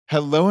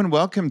Hello and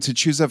welcome to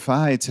Choose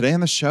FI. Today on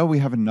the show, we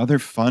have another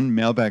fun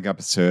mailbag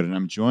episode, and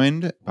I'm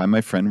joined by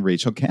my friend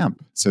Rachael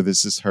Camp. So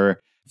this is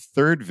her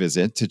third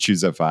visit to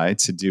Choose FI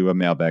to do a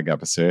mailbag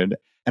episode.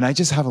 And I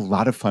just have a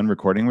lot of fun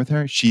recording with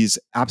her. She's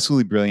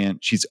absolutely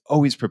brilliant. She's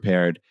always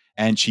prepared,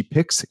 and she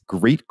picks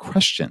great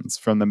questions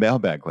from the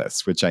mailbag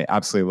list, which I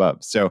absolutely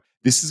love. So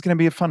this is going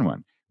to be a fun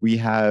one. We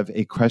have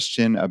a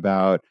question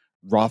about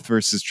Roth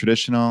versus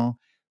traditional.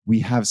 We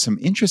have some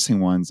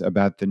interesting ones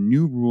about the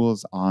new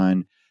rules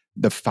on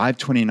the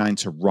 529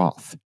 to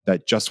Roth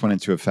that just went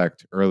into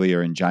effect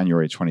earlier in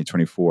January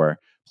 2024,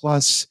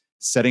 plus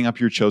setting up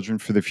your children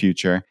for the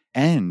future,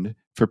 and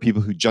for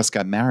people who just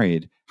got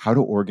married, how to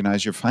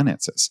organize your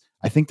finances.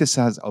 I think this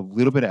has a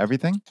little bit of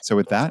everything. So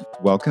with that,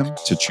 welcome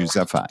to Choose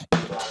FI.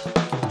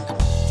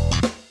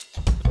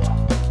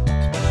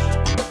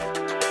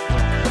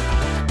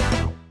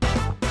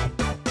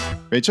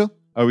 Rachael,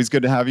 always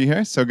good to have you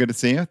here. So good to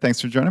see you.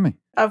 Thanks for joining me.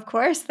 Of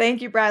course.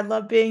 Thank you, Brad.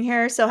 Love being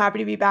here. So happy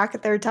to be back a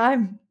third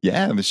time.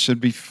 Yeah, this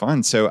should be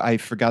fun. So I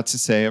forgot to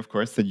say, of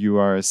course, that you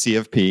are a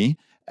CFP,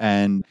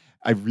 and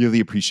I really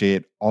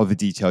appreciate all the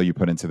detail you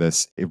put into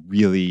this. It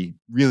really,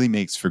 really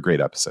makes for great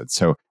episodes.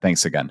 So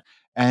thanks again.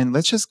 And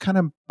let's just kind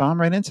of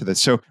bomb right into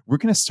this. So we're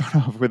going to start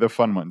off with a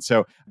fun one.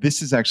 So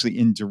this is actually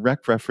in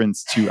direct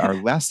reference to our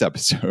last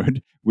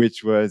episode,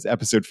 which was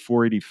episode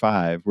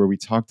 485, where we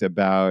talked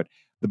about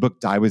the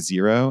book Die with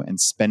Zero and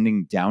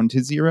spending down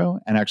to zero,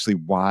 and actually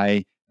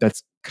why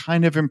that's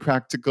kind of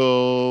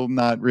impractical,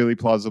 not really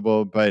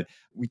plausible, but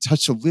we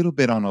touched a little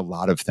bit on a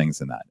lot of things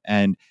in that.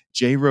 And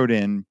Jay wrote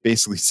in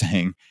basically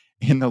saying,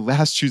 in the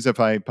last Choose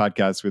FI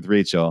podcast with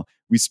Rachael,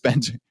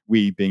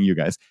 we being you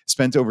guys,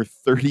 spent over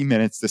 30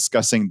 minutes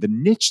discussing the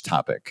niche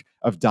topic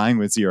of dying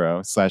with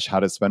zero / how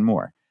to spend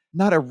more.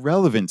 Not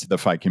irrelevant to the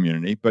FI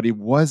community, but it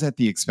was at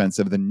the expense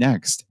of the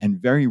next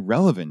and very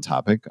relevant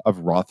topic of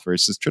Roth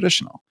versus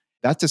traditional.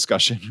 That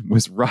discussion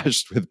was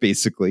rushed with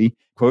basically,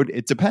 quote,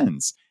 "It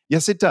depends."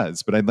 Yes, it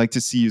does, but I'd like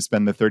to see you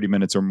spend the 30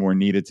 minutes or more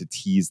needed to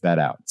tease that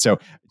out. So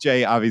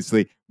Jay,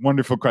 obviously,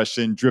 wonderful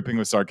question, dripping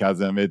with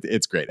sarcasm.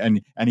 It's great.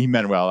 And he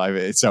meant well.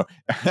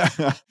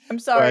 I'm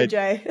sorry,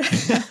 Jay.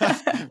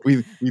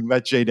 we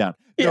let Jay down.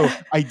 Yeah.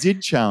 So I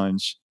did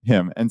challenge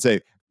him and say,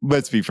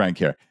 let's be frank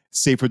here,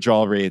 safe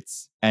withdrawal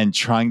rates and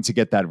trying to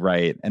get that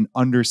right and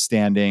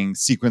understanding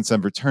sequence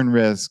of return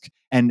risk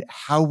and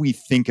how we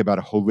think about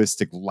a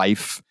holistic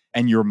life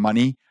and your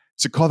money.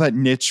 To call that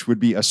niche would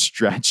be a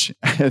stretch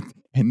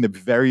in the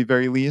very,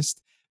 very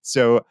least.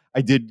 So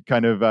I did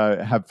kind of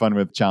have fun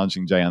with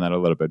challenging Jay on that a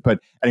little bit. But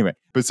anyway,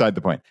 beside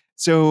the point.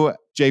 So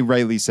Jay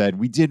rightly said,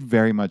 we did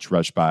very much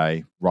rush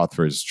by Roth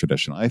versus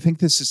traditional. I think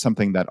this is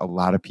something that a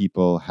lot of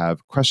people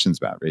have questions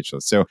about, Rachael.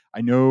 So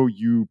I know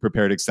you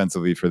prepared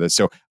extensively for this.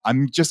 So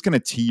I'm just going to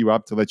tee you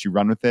up to let you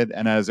run with it.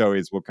 And as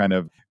always, we'll kind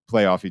of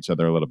play off each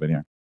other a little bit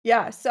here.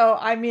 Yeah. So,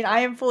 I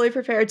am fully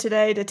prepared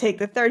today to take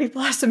the 30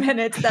 plus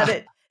minutes that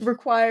it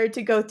required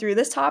to go through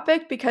this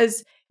topic,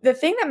 because the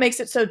thing that makes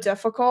it so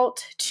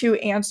difficult to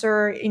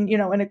answer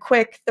in a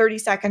quick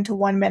 30-second to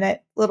 1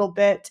 minute little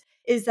bit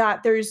is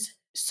that there's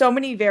so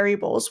many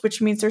variables,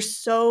 which means there's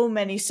so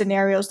many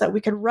scenarios that we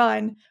could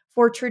run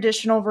for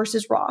traditional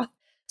versus Roth.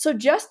 So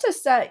just to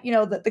set,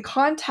 the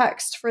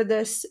context for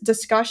this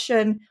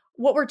discussion,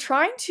 what we're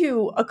trying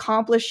to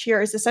accomplish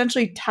here is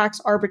essentially tax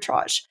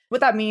arbitrage.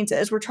 What that means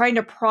is we're trying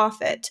to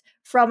profit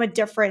from a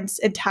difference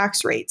in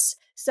tax rates.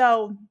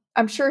 So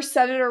I'm sure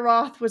Senator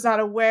Roth was not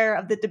aware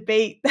of the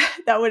debate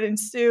that would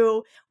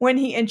ensue when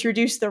he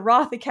introduced the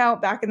Roth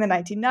account back in the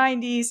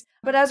 1990s.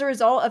 But as a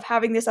result of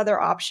having this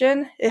other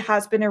option, it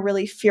has been a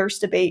really fierce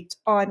debate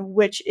on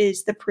which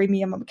is the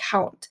premium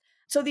account.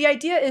 So the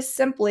idea is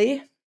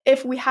simply,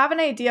 if we have an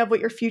idea of what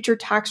your future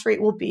tax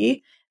rate will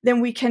be, then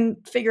we can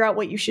figure out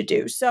what you should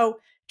do. So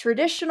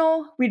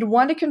traditional, we'd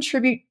want to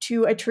contribute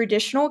to a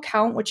traditional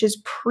account, which is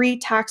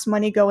pre-tax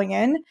money going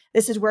in.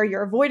 This is where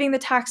you're avoiding the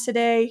tax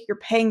today, you're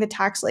paying the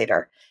tax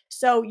later.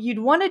 So you'd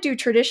want to do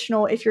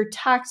traditional if your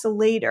tax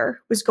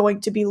later was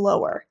going to be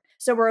lower.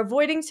 So we're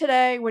avoiding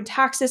today when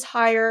tax is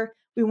higher.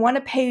 We want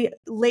to pay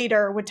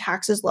later when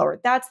tax is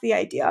lower. That's the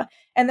idea.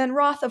 And then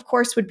Roth, of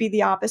course, would be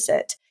the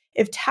opposite.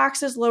 If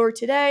tax is lower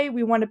today,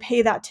 we want to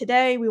pay that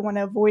today. We want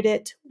to avoid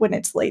it when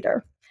it's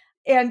later.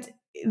 And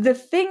the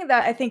thing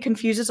that I think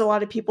confuses a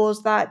lot of people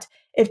is that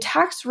if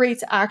tax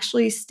rates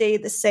actually stay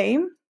the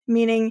same,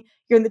 meaning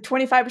you're in the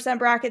 25%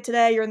 bracket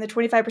today, you're in the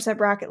 25%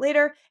 bracket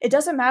later, it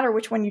doesn't matter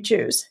which one you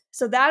choose.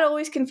 So that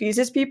always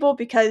confuses people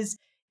because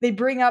they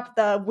bring up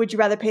would you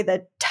rather pay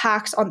the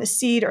tax on the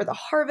seed or the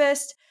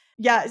harvest?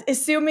 Yeah,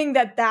 assuming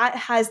that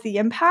has the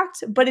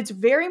impact. But it's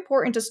very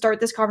important to start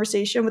this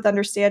conversation with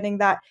understanding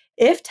that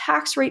if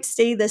tax rates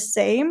stay the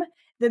same,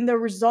 then the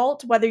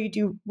result, whether you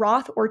do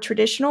Roth or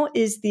traditional,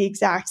 is the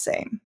exact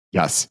same.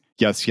 Yes.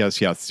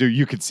 So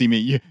you could see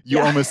me. You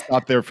almost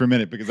stopped there for a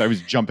minute because I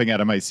was jumping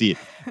out of my seat.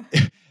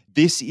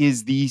 This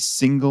is the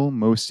single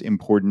most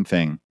important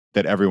thing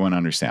that everyone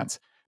understands.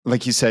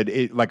 Like you said,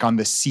 like on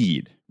the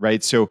seed,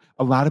 right? So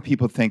a lot of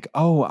people think,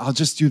 oh, I'll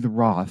just do the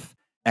Roth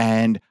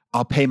and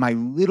I'll pay my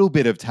little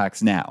bit of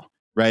tax now.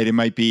 right? It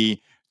might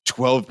be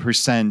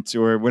 12%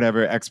 or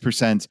whatever, X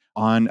percent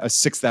on a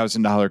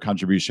 $6,000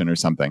 contribution or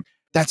something.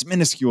 That's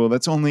minuscule.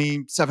 That's only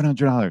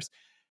 $700.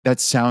 That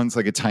sounds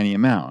like a tiny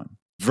amount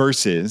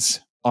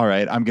versus, all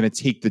right, I'm going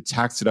to take the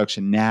tax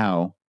deduction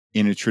now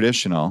in a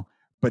traditional,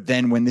 but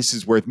then when this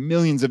is worth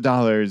millions of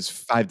dollars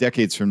 5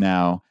 decades from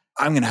now,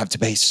 I'm going to have to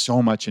pay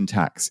so much in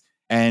tax.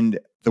 And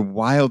the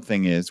wild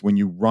thing is when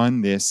you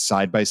run this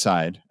side by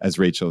side, as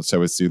Rachel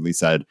so astutely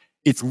said,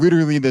 it's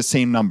literally the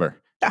same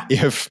number.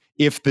 Yeah.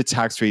 If the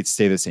tax rates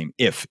stay the same,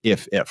 if, right?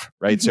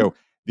 Mm-hmm. So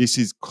this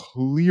is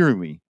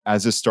clearly,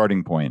 as a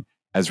starting point,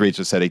 as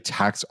Rachel said, a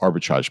tax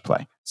arbitrage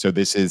play. So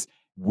this is,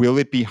 will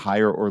it be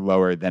higher or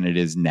lower than it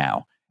is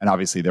now? And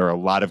obviously there are a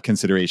lot of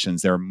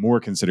considerations. There are more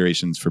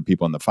considerations for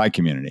people in the FI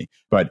community.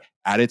 But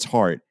at its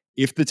heart,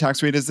 if the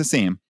tax rate is the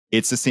same,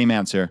 it's the same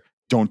answer.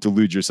 Don't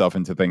delude yourself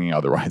into thinking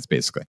otherwise,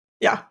 basically.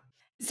 Yeah.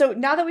 So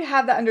now that we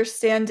have the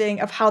understanding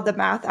of how the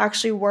math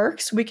actually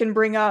works, we can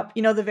bring up,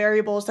 the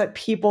variables that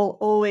people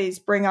always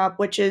bring up,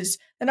 which is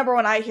the number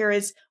one I hear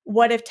is,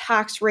 what if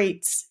tax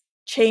rates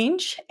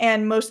change?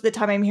 And most of the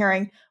time I'm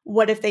hearing,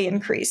 what if they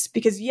increase?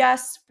 Because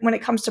yes, when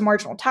it comes to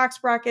marginal tax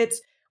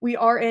brackets, we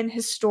are in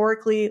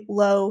historically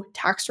low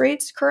tax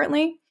rates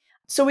currently.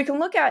 So we can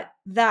look at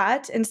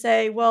that and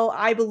say, well,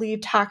 I believe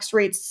tax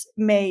rates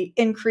may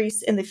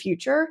increase in the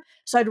future,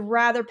 so I'd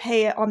rather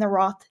pay it on the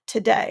Roth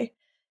today.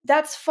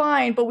 That's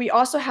fine, but we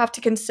also have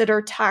to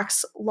consider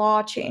tax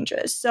law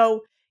changes.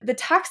 So the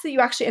tax that you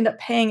actually end up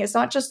paying is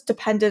not just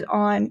dependent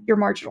on your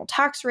marginal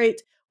tax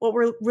rate. What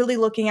we're really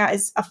looking at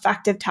is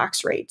effective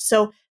tax rate.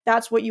 So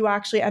that's what you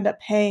actually end up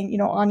paying,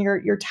 on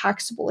your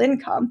taxable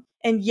income.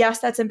 And yes,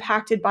 that's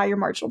impacted by your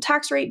marginal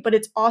tax rate, but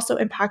it's also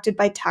impacted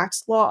by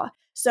tax law.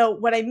 So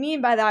what I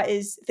mean by that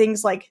is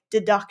things like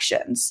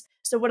deductions.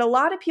 So what a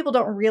lot of people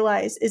don't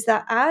realize is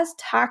that as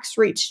tax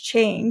rates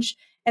change,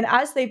 and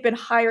as they've been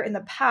higher in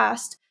the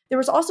past, there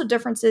was also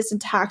differences in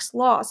tax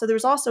law. So there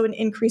was also an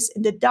increase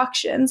in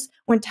deductions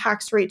when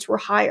tax rates were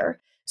higher.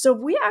 So if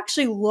we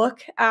actually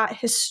look at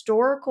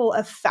historical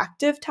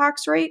effective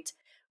tax rate,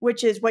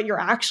 which is what you're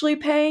actually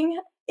paying,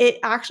 it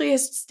actually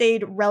has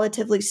stayed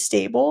relatively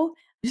stable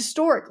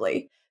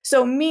historically.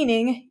 So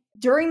meaning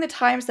during the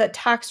times that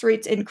tax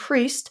rates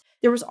increased,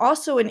 there was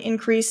also an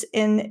increase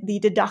in the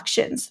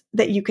deductions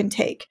that you can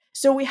take.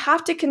 So we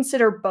have to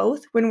consider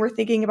both when we're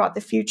thinking about the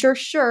future.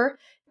 Sure,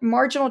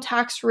 marginal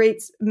tax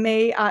rates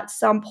may at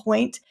some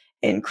point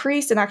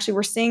increase. And actually,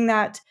 we're seeing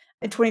that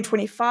in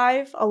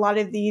 2025. A lot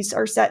of these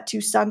are set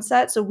to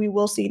sunset, so we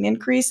will see an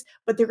increase.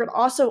 But there could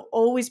also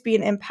always be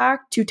an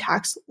impact to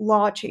tax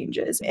law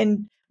changes.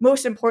 And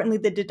most importantly,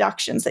 the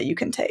deductions that you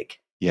can take.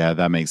 Yeah,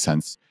 that makes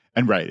sense.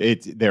 And right,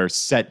 they're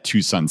set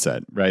to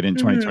sunset, right? In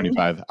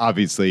 2025.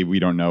 Obviously, we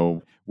don't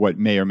know what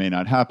may or may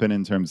not happen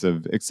in terms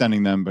of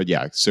extending them. But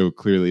yeah, so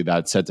clearly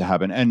that's set to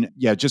happen. And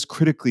yeah, just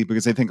critically,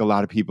 because I think a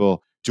lot of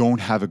people don't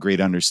have a great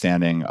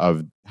understanding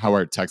of how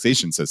our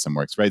taxation system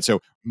works, right?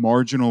 So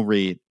marginal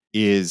rate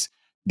is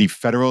the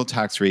federal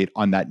tax rate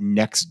on that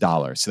next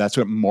dollar. So that's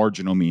what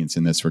marginal means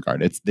in this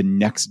regard. It's the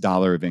next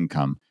dollar of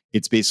income.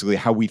 It's basically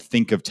how we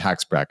think of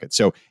tax brackets.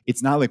 So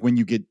it's not like when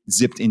you get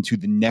zipped into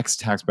the next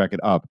tax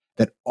bracket up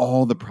that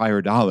all the prior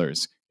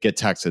dollars get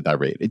taxed at that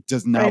rate. It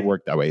does not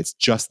work that way. It's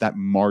just that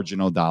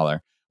marginal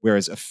dollar.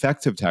 Whereas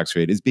effective tax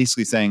rate is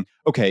basically saying,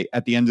 okay,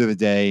 at the end of the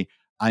day,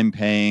 I'm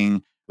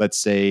paying, let's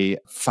say,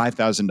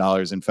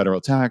 $5,000 in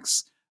federal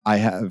tax. I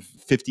have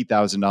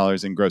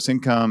 $50,000 in gross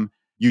income.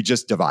 You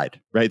just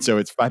divide, right? So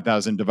it's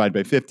 5,000 divided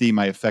by 50.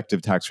 My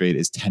effective tax rate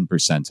is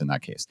 10% in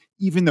that case,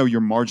 even though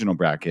your marginal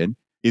bracket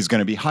is going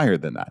to be higher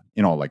than that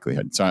in all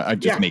likelihood. So I'm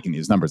just making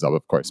these numbers up,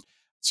 of course.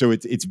 So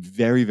it's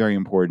very, very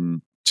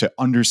important to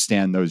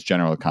understand those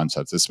general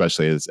concepts,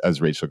 especially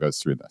as Rachel goes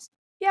through this.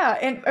 Yeah,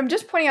 and I'm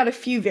just pointing out a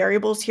few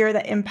variables here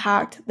that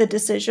impact the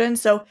decision.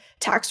 So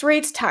tax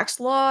rates, tax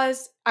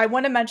laws. I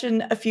want to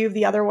mention a few of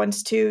the other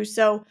ones too.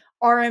 So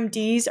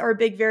RMDs are a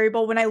big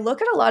variable. When I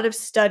look at a lot of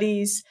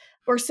studies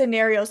or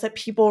scenarios that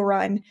people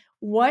run,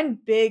 one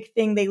big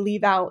thing they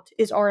leave out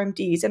is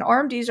RMDs. And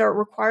RMDs are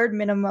required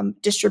minimum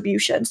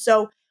distribution.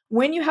 So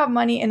when you have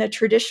money in a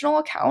traditional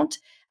account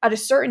at a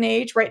certain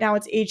age, right now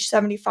it's age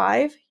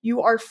 75,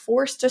 you are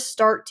forced to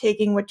start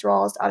taking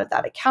withdrawals out of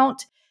that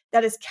account.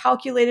 That is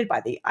calculated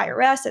by the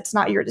IRS. It's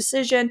not your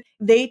decision.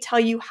 They tell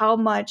you how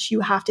much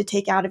you have to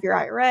take out of your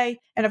IRA.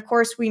 And of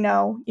course, we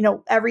know,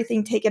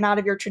 everything taken out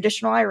of your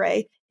traditional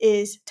IRA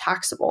is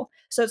taxable.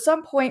 So at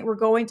some point, we're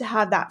going to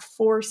have that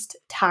forced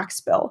tax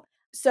bill.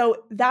 So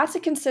that's a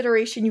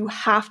consideration you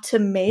have to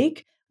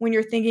make when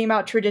you're thinking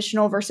about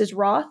traditional versus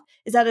Roth,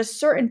 is at a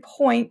certain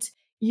point,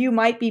 you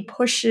might be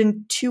pushed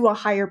into a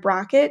higher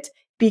bracket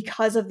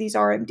because of these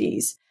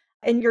RMDs.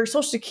 And your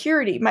Social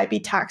Security might be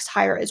taxed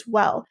higher as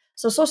well.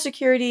 So Social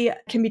Security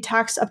can be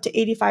taxed up to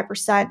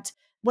 85%.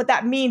 What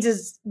that means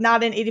is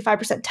not an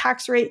 85%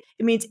 tax rate.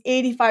 It means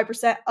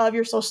 85% of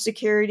your Social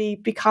Security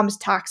becomes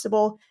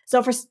taxable.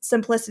 So for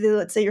simplicity,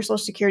 let's say your Social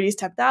Security is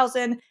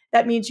 $10,000.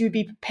 That means you'd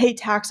be paid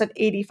tax on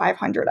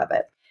 $8,500 of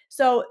it.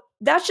 So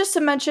that's just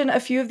to mention a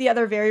few of the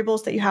other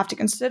variables that you have to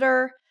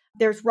consider.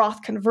 There's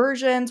Roth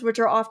conversions, which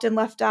are often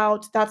left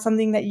out. That's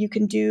something that you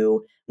can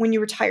do when you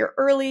retire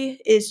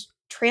early, is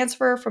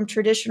transfer from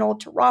traditional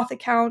to Roth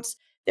accounts.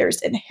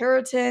 There's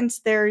inheritance.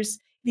 There's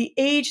the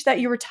age that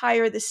you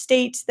retire, the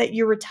state that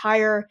you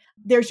retire.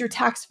 There's your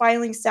tax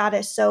filing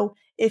status. So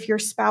if your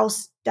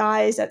spouse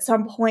dies at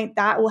some point,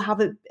 that will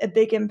have a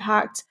big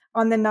impact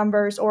on the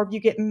numbers. Or if you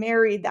get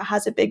married, that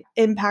has a big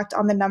impact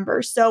on the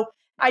numbers. So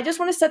I just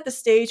want to set the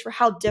stage for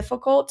how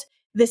difficult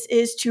this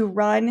is to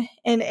run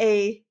in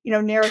a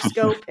narrow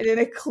scope and in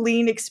a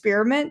clean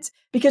experiment,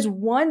 because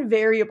one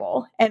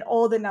variable and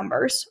all the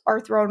numbers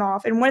are thrown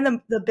off. And one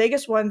of the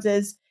biggest ones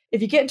is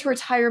if you get into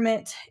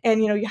retirement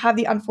and you have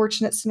the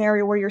unfortunate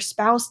scenario where your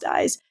spouse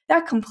dies,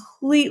 that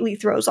completely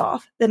throws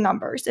off the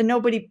numbers, and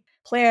nobody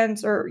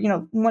plans or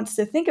wants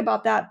to think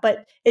about that.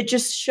 But it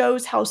just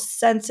shows how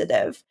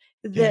sensitive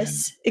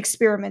this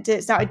experiment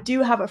is. Now, I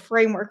do have a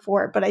framework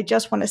for it, but I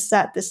just want to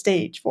set the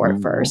stage for it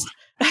first.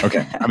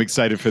 Okay. I'm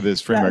excited for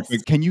this framework.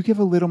 Yes. Can you give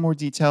a little more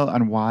detail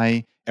on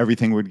why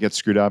everything would get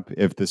screwed up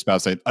if the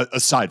spouse died,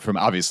 aside from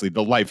obviously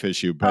the life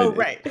issue, but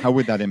how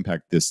would that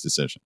impact this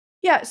decision?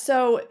 Yeah.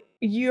 So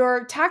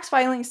your tax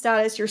filing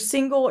status, you're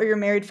single or you're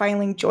married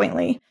filing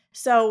jointly.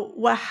 So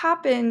what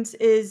happens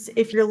is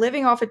if you're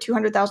living off a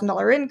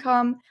 $200,000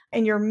 income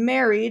and you're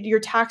married, your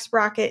tax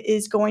bracket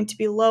is going to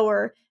be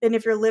lower than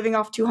if you're living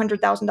off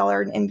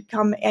 $200,000 in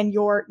income and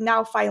you're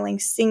now filing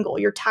single.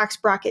 Your tax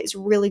bracket is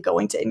really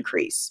going to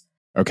increase.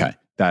 Okay.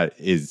 That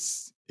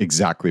is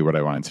exactly what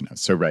I wanted to know.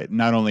 So, right.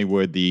 Not only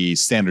would the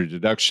standard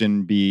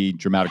deduction be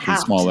dramatically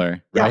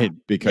smaller, right?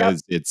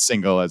 Because it's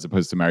single as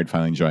opposed to married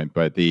filing joint,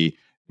 but the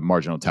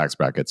marginal tax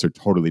brackets are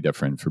totally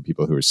different for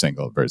people who are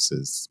single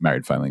versus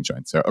married filing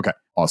joint. So, okay,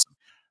 awesome.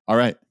 All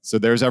right. So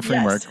there's our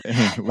framework.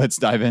 Yes. Let's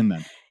dive in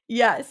then.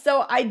 Yeah.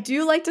 So I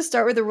do like to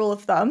start with a rule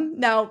of thumb.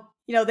 Now,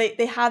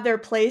 they have their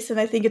place, and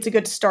I think it's a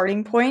good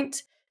starting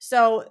point.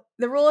 So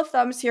the rule of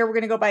thumbs here, we're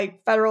going to go by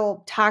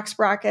federal tax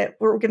bracket.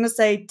 We're going to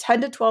say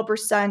 10 to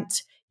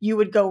 12%, you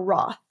would go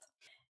Roth.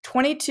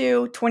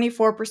 22,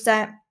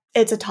 24%,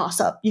 it's a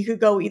toss-up. You could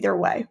go either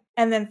way.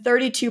 And then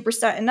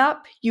 32% and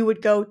up, you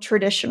would go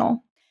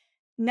traditional.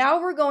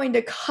 Now we're going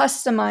to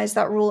customize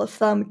that rule of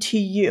thumb to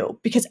you,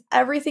 because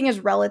everything is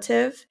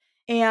relative,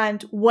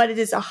 and what it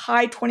is a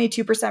high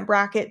 22%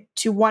 bracket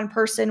to one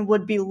person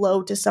would be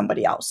low to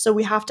somebody else. So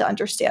we have to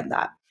understand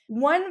that.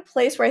 One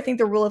place where I think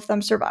the rule of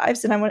thumb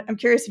survives, and I'm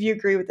curious if you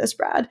agree with this,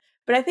 Brad,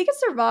 but I think it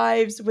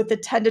survives with the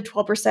 10 to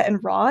 12% in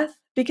Roth,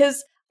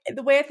 because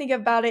the way I think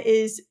about it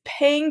is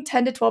paying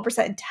 10 to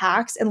 12% in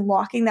tax and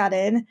locking that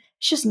in,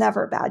 it's just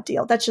never a bad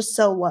deal. That's just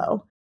so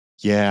low.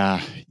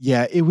 Yeah.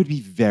 It would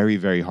be very,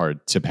 very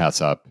hard to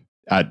pass up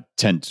at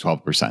 10 to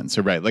 12%.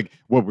 So, right, like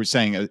what we're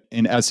saying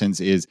in essence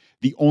is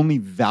the only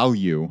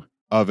value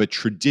of a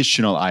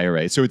traditional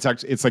IRA. So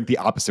it's like the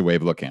opposite way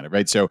of looking at it,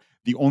 right? So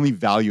the only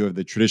value of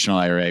the traditional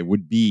IRA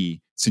would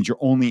be, since you're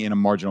only in a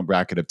marginal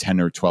bracket of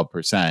 10 or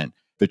 12%,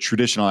 the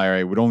traditional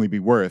IRA would only be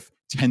worth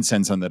 10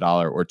 cents on the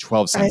dollar or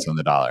 12 cents on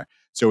the dollar.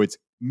 So it's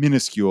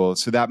minuscule.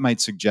 So that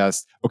might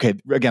suggest, okay,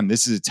 again,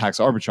 this is a tax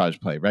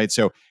arbitrage play, right?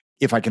 So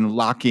if I can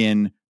lock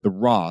in the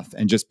Roth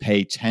and just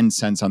pay 10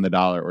 cents on the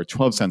dollar or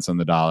 12 cents on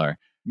the dollar,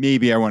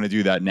 maybe I want to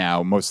do that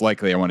now. Most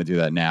likely I want to do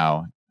that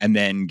now and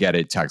then get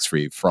it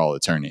tax-free for all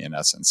eternity in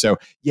essence. So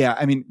yeah,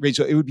 I mean,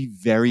 Rachel, it would be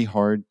very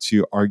hard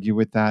to argue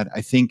with that.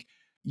 I think,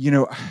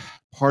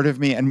 part of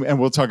me, and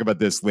we'll talk about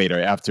this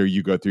later after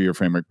you go through your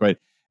framework, but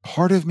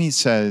part of me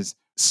says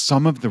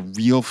some of the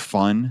real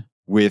fun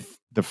with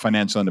the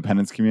financial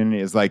independence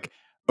community is like,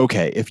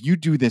 okay, if you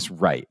do this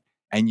right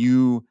and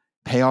you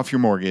pay off your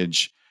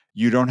mortgage,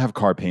 you don't have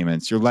car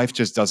payments, your life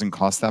just doesn't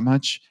cost that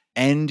much,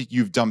 and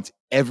you've dumped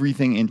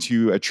everything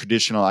into a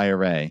traditional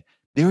IRA,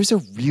 there is a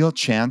real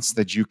chance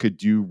that you could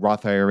do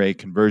Roth IRA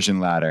conversion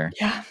ladder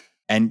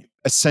and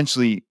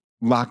essentially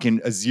lock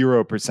in a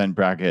 0%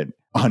 bracket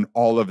on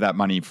all of that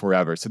money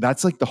forever. So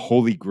that's like the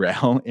holy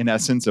grail in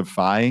essence of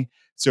FI.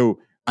 So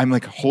I'm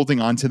like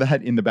holding on to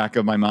that in the back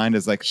of my mind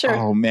as like,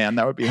 oh man,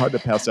 that would be hard to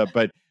pass up.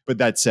 But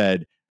that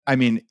said, I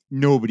mean,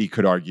 nobody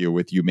could argue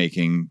with you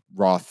making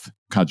Roth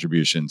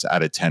contributions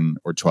at a 10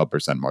 or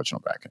 12% marginal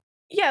bracket.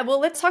 Yeah, well,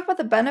 let's talk about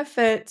the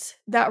benefits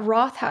that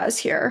Roth has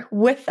here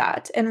with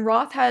that. And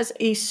Roth has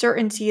a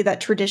certainty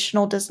that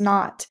traditional does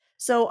not.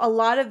 So a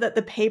lot of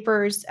the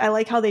papers, I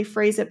like how they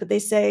phrase it, but they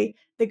say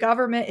the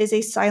government is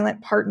a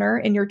silent partner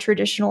in your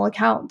traditional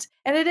account.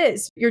 And it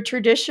is. Your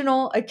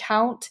traditional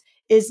account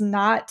is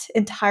not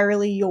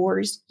entirely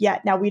yours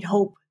yet. Now, we'd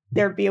hope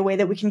there'd be a way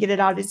that we can get it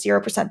out at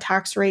 0%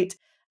 tax rate.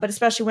 But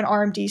especially when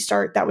RMD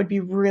start, that would be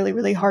really,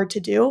 really hard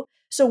to do.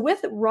 So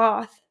with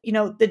Roth,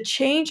 the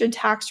change in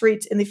tax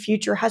rates in the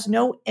future has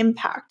no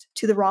impact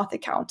to the Roth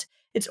account.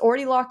 It's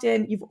already locked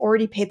in. You've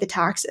already paid the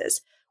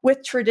taxes.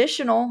 With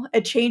traditional,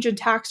 a change in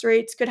tax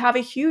rates could have a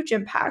huge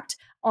impact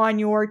on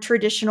your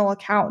traditional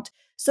account.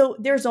 So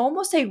there's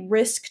almost a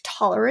risk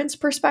tolerance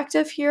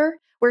perspective here,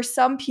 where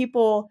some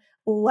people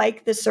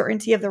like the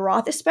certainty of the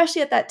Roth,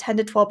 especially at that 10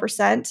 to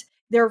 12%.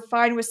 They're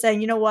fine with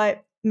saying, you know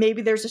what?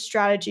 maybe there's a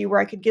strategy where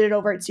I could get it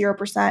over at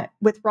 0%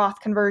 with Roth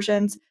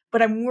conversions,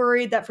 but I'm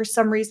worried that for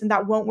some reason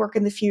that won't work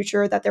in the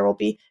future, that there will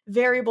be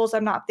variables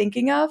I'm not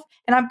thinking of.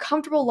 And I'm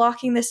comfortable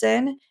locking this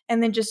in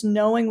and then just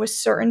knowing with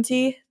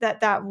certainty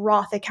that that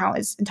Roth account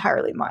is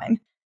entirely mine.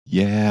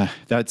 Yeah,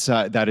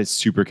 that is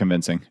super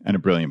convincing and a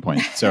brilliant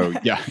point. So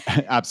yeah,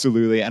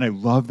 absolutely. And I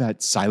love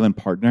that silent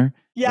partner,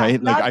 Yeah,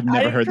 right? Like I've I never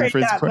didn't heard that create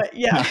phrase that, before. but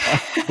yeah.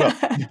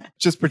 Well,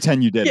 just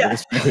pretend you did, Yeah.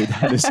 because frankly,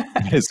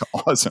 that is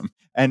awesome.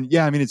 And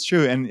yeah, I mean, it's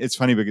true. And it's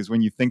funny because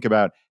when you think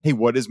about, hey,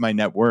 what is my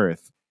net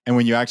worth? And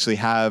when you actually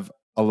have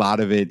a lot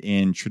of it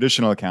in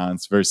traditional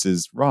accounts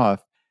versus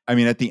Roth, I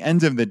mean, at the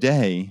end of the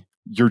day,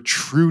 your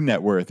true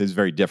net worth is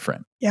very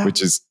different, Yeah.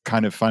 which is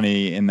kind of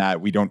funny in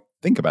that we don't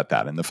think about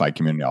that in the FI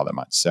community all that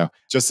much. So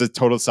just a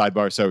total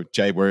sidebar. So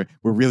Jay, we're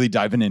really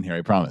diving in here,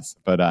 I promise.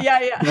 But Yeah.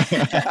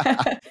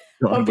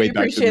 going Hope you way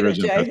back to the appreciate it,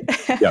 original Jay.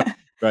 question. Yeah.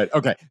 Right.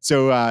 Okay.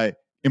 So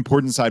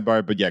important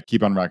sidebar, but yeah,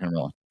 keep on rocking and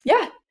rolling.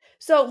 Yeah.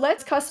 So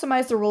let's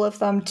customize the rule of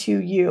thumb to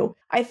you.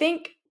 I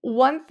think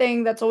one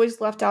thing that's always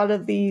left out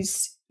of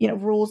these,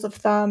 rules of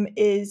thumb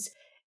is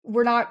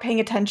we're not paying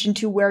attention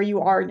to where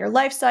you are in your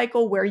life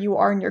cycle, where you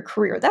are in your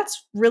career.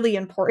 That's really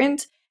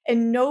important.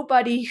 And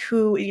nobody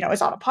who,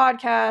 is on a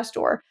podcast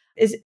or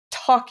is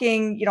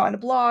talking, on a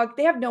blog,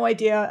 they have no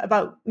idea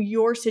about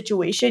your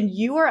situation.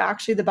 You are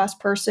actually the best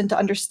person to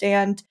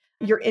understand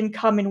your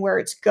income and where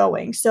it's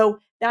going. So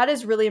that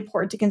is really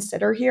important to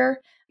consider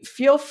here.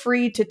 Feel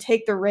free to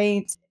take the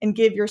reins and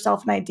give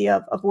yourself an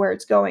idea of where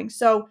it's going.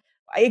 So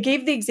I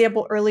gave the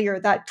example earlier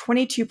that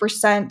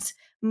 22%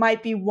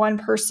 might be one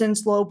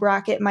person's low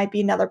bracket, might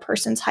be another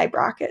person's high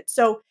bracket.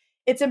 So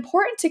it's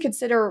important to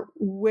consider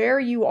where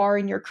you are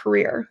in your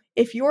career.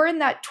 If you're in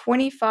that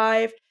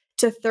 25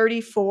 to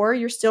 34,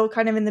 you're still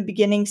kind of in the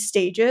beginning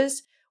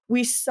stages.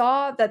 We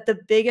saw that the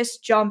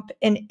biggest jump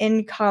in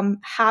income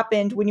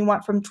happened when you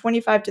went from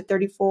 25 to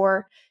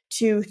 34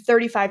 to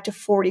 35 to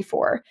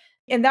 44.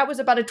 And that was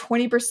about a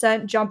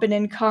 20% jump in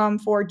income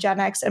for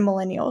Gen X and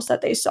millennials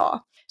that they saw.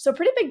 So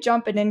pretty big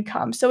jump in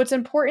income. So it's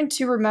important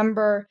to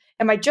remember,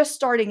 am I just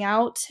starting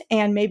out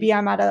and maybe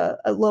I'm at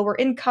a lower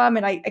income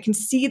and I can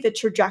see the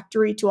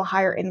trajectory to a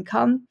higher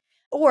income?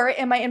 Or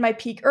am I in my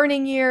peak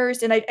earning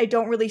years and I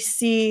don't really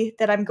see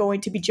that I'm going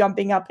to be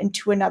jumping up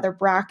into another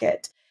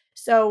bracket?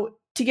 So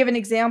to give an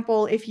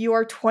example, if you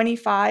are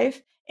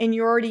 25 and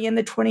you're already in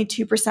the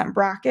 22%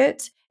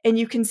 bracket, and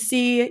you can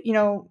see,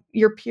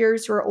 your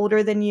peers who are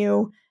older than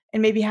you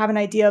and maybe have an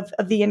idea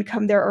of the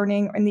income they're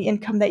earning and the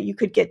income that you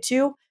could get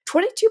to,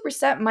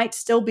 22% might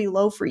still be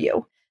low for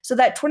you. So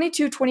that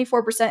 22,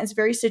 24% is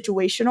very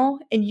situational,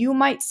 and you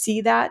might see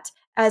that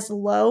as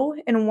low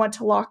and want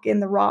to lock in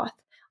the Roth.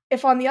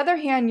 If on the other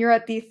hand, you're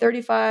at the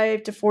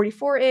 35 to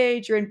 44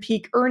 age, you're in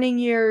peak earning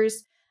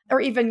years, or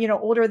even,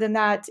 older than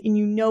that, and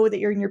you know that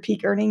you're in your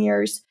peak earning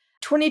years,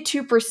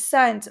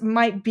 22%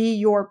 might be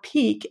your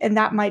peak, and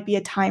that might be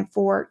a time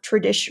for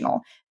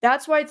traditional.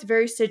 That's why it's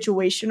very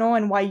situational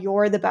and why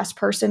you're the best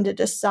person to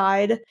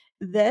decide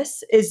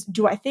this is,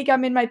 do I think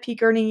I'm in my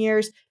peak earning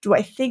years? Do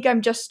I think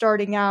I'm just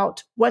starting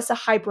out? What's a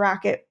high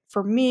bracket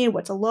for me?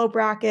 What's a low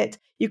bracket?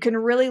 You can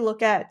really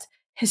look at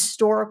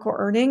historical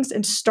earnings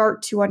and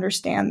start to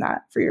understand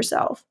that for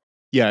yourself.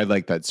 Yeah, I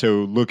like that.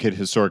 So look at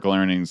historical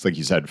earnings, like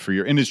you said, for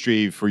your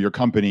industry, for your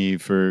company,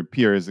 for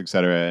peers, et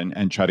cetera,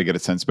 and try to get a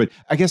sense. But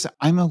I guess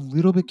I'm a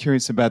little bit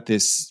curious about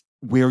this,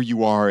 where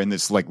you are in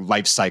this like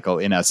life cycle,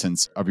 in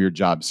essence, of your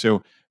job.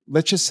 So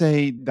let's just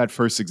say that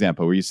first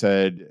example where you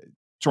said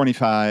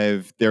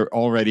 25, they're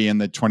already in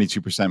the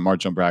 22%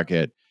 marginal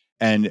bracket.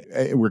 And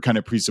we're kind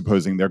of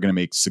presupposing they're going to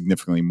make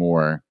significantly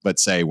more,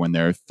 let's say, when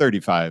they're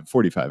 35,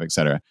 45, et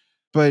cetera.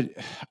 But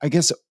I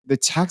guess the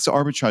tax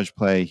arbitrage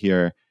play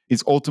here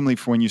is ultimately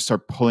for when you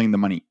start pulling the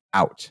money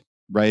out,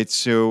 right?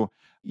 So,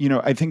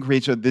 I think,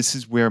 Rachel, this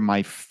is where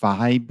my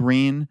FI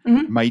brain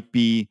might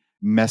be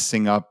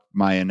messing up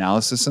my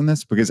analysis on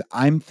this, because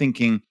I'm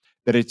thinking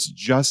that it's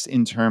just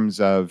in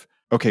terms of,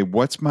 okay,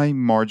 what's my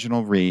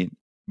marginal rate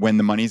when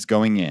the money's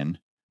going in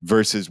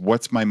versus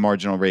what's my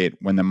marginal rate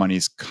when the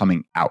money's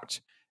coming out?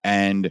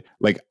 And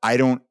like, I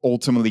don't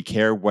ultimately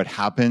care what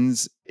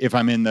happens if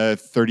I'm in the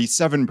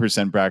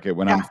 37% bracket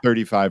when I'm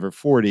 35 or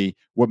 40.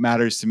 What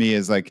matters to me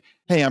is like,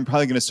 hey, I'm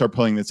probably going to start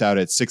pulling this out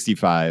at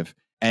 65.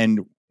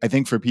 And I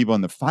think for people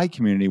in the FI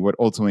community, what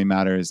ultimately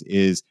matters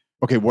is,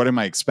 okay, what are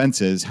my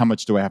expenses? How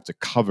much do I have to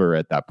cover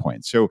at that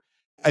point? So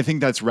I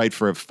think that's right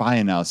for a FI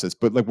analysis,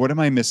 but like, what am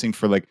I missing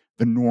for like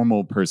the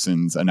normal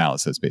person's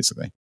analysis,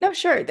 basically? No,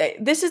 sure.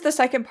 This is the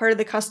second part of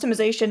the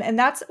customization, and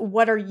that's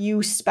what are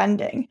you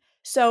spending?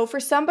 So for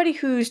somebody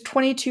who's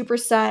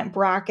 22%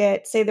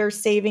 bracket, say they're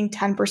saving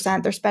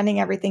 10%, they're spending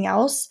everything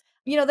else,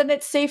 then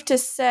it's safe to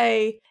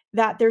say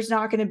that there's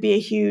not going to be a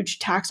huge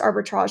tax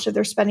arbitrage if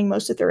they're spending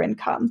most of their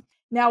income.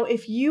 Now,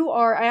 if you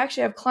are, I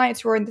actually have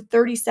clients who are in the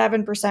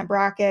 37%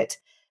 bracket,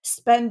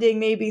 spending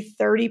maybe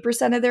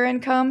 30% of their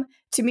income.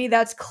 To me,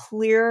 that's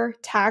clear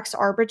tax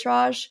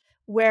arbitrage,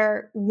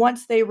 where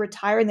once they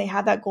retire and they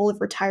have that goal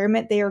of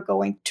retirement, they are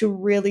going to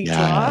really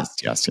drop.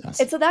 Yes.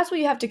 And so that's what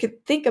you have to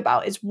think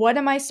about is, what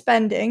am I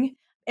spending?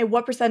 and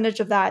what percentage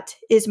of that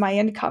is my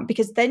income,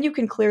 because then you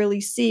can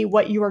clearly see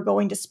what you are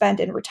going to spend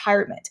in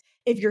retirement.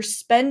 If you're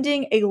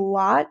spending a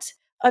lot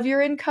of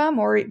your income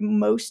or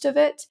most of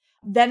it,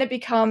 then it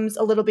becomes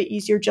a little bit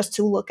easier just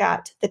to look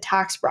at the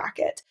tax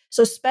bracket.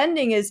 So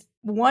spending is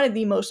one of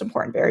the most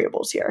important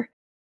variables here.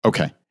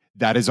 Okay.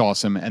 That is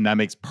awesome. And that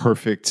makes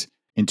perfect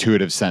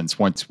intuitive sense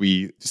once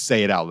we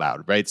say it out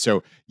loud, right?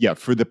 So yeah,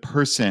 for the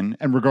person,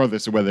 and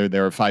regardless of whether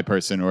they're a FI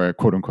person or a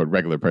quote unquote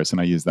regular person,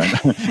 I use that,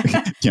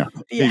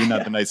 maybe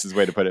not the nicest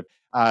way to put it.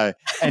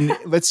 And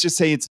let's just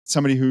say it's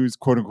somebody who's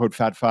quote unquote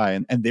fat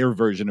FI, and their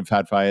version of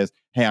fat FI is,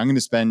 hey, I'm going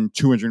to spend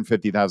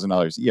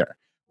 $250,000 a year.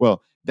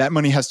 Well, that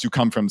money has to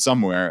come from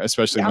somewhere,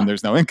 especially when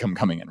there's no income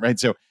coming in, right?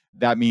 So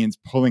that means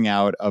pulling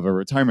out of a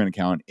retirement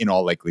account in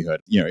all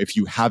likelihood, if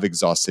you have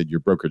exhausted your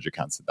brokerage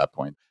accounts at that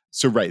point.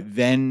 So, right,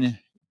 then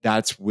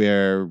that's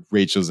where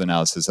Rachel's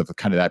analysis of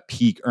kind of that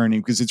peak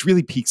earning, because it's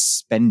really peak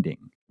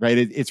spending, right?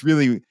 It's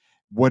really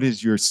what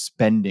is your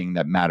spending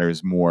that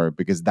matters more,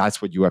 because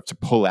that's what you have to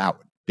pull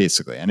out,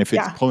 basically. And if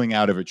it's pulling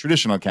out of a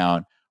traditional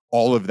account,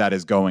 all of that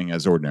is going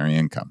as ordinary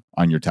income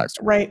on your tax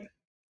return.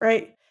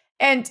 Right.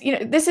 And,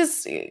 this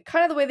is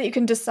kind of the way that you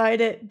can decide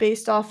it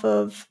based off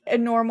of a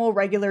normal,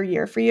 regular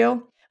year for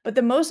you. But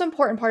the most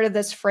important part of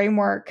this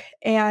framework,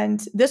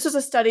 and this was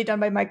a study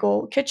done by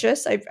Michael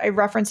Kitchis. I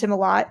reference him a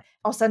lot.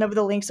 I'll send over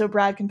the link so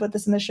Brad can put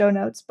this in the show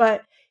notes.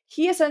 But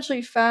he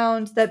essentially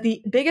found that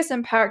the biggest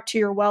impact to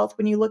your wealth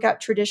when you look at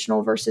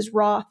traditional versus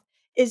Roth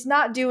is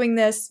not doing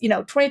this,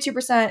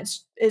 22%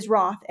 is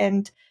Roth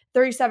and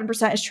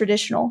 37% is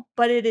traditional,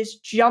 but it is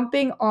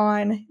jumping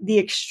on the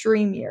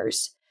extreme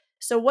years.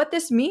 So what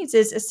this means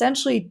is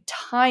essentially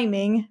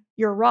timing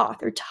your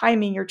Roth or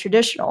timing your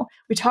traditional.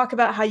 We talk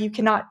about how you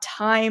cannot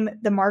time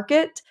the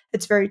market.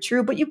 It's very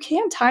true, but you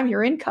can time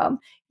your income.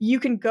 You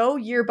can go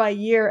year by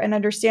year and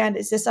understand,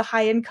 is this a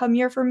high income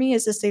year for me?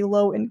 Is this a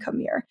low income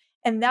year?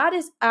 And that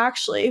is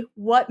actually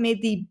what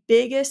made the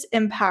biggest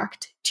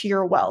impact to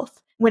your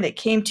wealth when it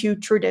came to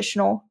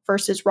traditional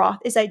versus Roth,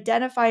 is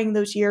identifying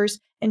those years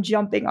and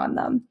jumping on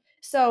them.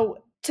 So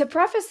to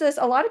preface this,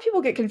 a lot of people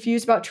get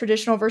confused about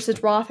traditional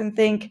versus Roth and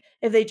think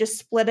if they just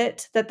split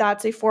it, that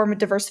that's a form of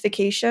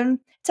diversification.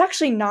 It's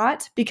actually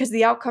not, because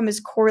the outcome is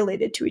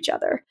correlated to each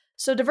other.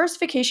 So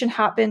diversification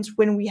happens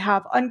when we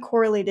have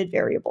uncorrelated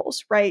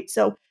variables, right?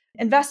 So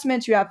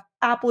investments, you have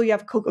Apple, you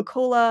have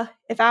Coca-Cola.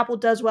 If Apple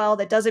does well,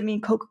 that doesn't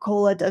mean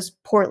Coca-Cola does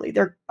poorly.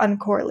 They're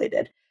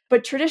uncorrelated.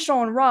 But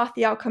traditional and Roth,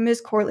 the outcome is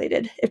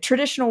correlated. If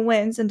traditional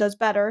wins and does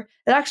better,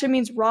 that actually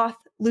means Roth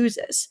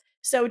loses.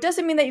 So it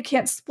doesn't mean that you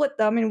can't split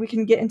them, and we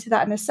can get into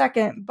that in a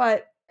second,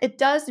 but it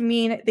does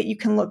mean that you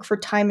can look for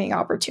timing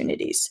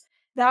opportunities.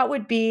 That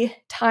would be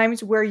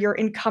times where your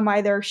income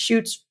either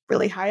shoots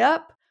really high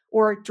up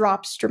or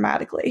drops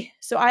dramatically.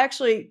 So I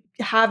actually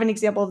have an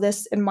example of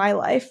this in my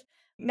life.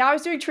 Now, I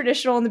was doing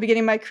traditional in the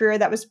beginning of my career.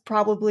 That was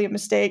probably a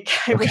mistake.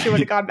 I wish I would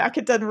have gone back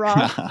and done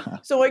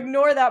Roth. So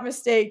ignore that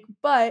mistake.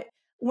 But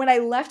when I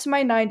left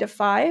my 9 to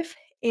 5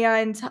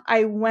 and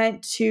I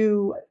went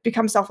to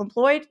become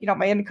self-employed,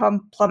 my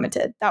income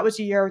plummeted. That was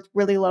a year with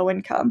really low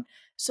income.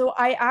 So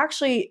I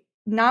actually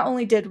not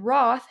only did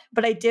Roth,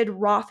 but I did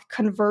Roth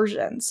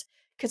conversions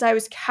because I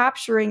was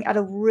capturing at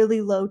a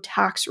really low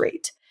tax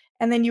rate.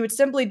 And then you would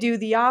simply do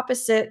the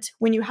opposite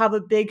when you have a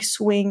big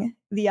swing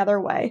the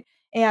other way.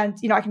 And,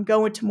 I can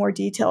go into more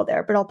detail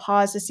there, but I'll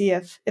pause to see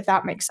if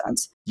that makes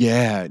sense.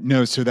 Yeah,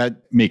 no, so that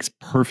makes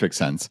perfect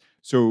sense.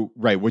 So,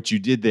 right, what you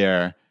did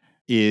there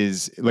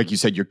is, like you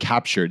said, you're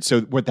captured.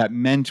 So what that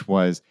meant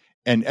was,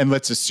 and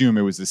let's assume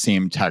it was the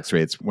same tax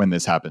rates when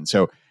this happened.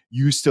 So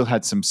you still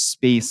had some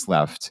space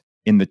left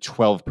in the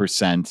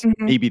 12%,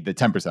 maybe the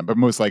 10%, but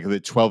most likely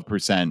the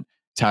 12%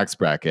 tax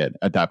bracket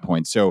at that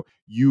point. So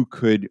you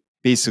could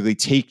basically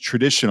take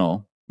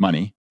traditional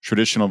money,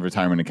 traditional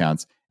retirement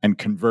accounts, and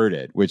convert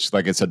it, which,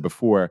 like I said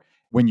before,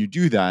 when you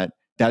do that,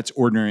 that's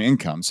ordinary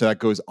income. So that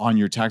goes on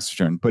your tax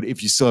return. But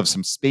if you still have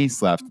some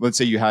space left, let's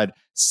say you had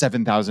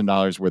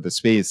 $7,000 worth of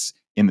space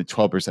in the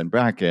 12%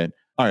 bracket.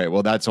 All right,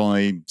 well, that's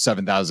only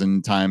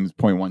 7,000 times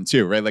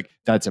 0.12, right? Like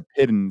that's a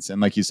pittance. And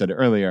like you said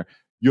earlier,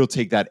 you'll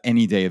take that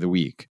any day of the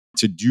week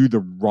to do the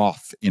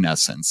Roth, in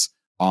essence,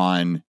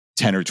 on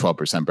 10 or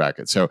 12%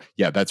 bracket. So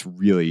yeah, that's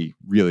really,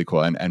 really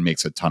cool and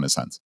makes a ton of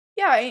sense.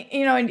 Yeah,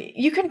 and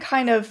you can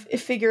kind of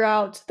figure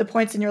out the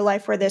points in your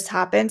life where this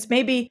happens.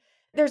 Maybe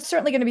there's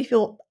certainly going to be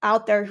people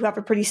out there who have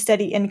a pretty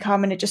steady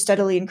income and it just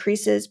steadily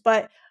increases.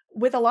 But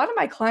with a lot of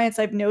my clients,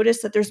 I've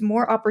noticed that there's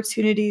more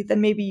opportunity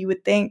than maybe you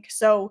would think.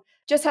 So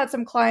just had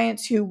some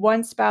clients who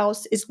one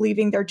spouse is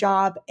leaving their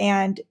job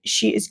and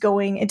she is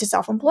going into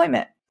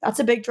self-employment. That's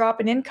a big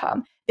drop in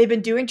income. They've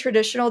been doing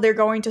traditional. They're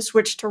going to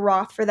switch to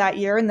Roth for that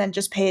year and then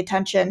just pay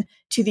attention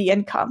to the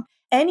income.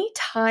 Any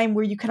time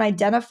where you can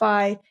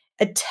identify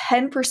a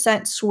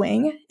 10%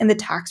 swing in the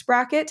tax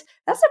bracket,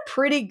 that's a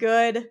pretty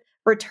good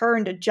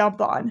return to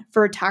jump on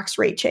for a tax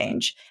rate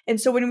change.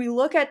 And so when we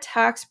look at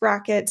tax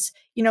brackets,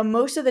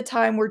 most of the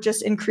time we're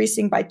just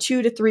increasing by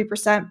 2 to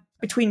 3%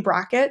 between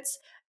brackets.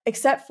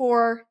 except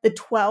for the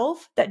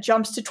 12 that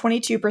jumps to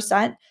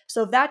 22%.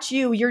 So if that's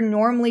you, you're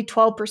normally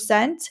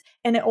 12%,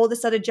 and it all of a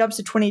sudden jumps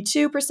to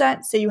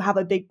 22%. So you have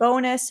a big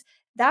bonus.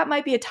 That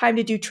might be a time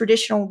to do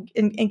traditional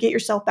and get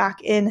yourself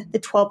back in the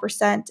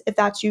 12% if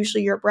that's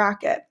usually your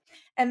bracket.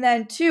 And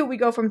then 2, we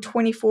go from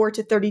 24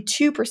 to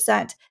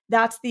 32%.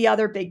 That's the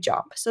other big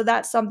jump. So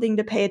that's something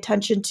to pay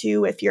attention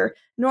to. If you're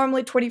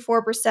normally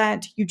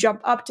 24%, you jump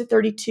up to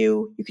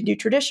 32, you can do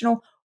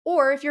traditional.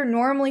 Or if you're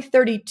normally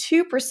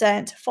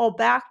 32%, fall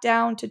back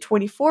down to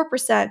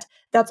 24%,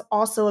 that's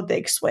also a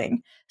big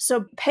swing.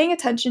 So paying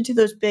attention to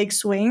those big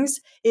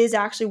swings is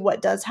actually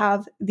what does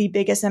have the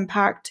biggest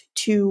impact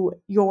to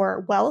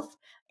your wealth.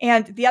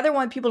 And the other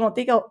one people don't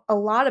think a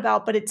lot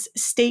about, but it's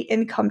state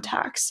income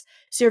tax.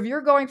 So if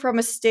you're going from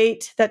a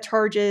state that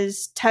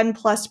charges 10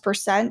 plus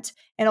percent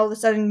and all of a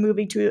sudden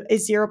moving to a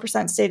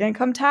 0% state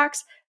income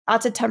tax,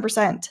 that's a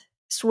 10%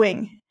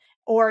 swing.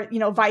 Or,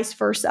 vice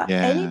versa.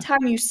 Yeah.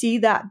 Anytime you see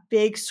that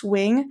big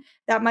swing,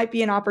 that might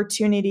be an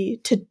opportunity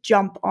to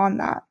jump on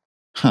that.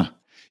 Huh.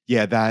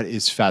 Yeah, that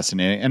is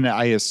fascinating. And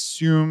I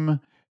assume,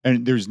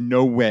 and there's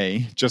no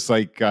way, just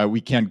like we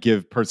can't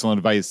give personal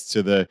advice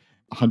to the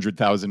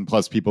 100,000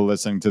 plus people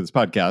listening to this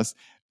podcast,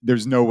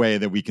 there's no way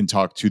that we can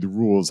talk to the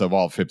rules of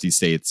all 50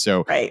 states.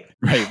 So, right,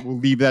 we'll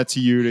leave that to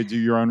you to do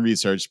your own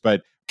research.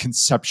 But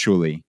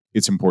conceptually,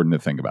 it's important to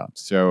think about.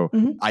 So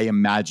I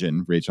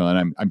imagine, Rachel,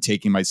 and I'm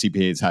taking my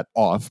CPA's hat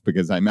off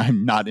because I'm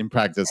not in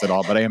practice at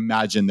all, but I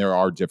imagine there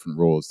are different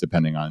rules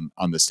depending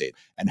on the state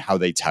and how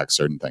they tax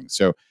certain things.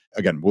 So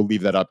again, we'll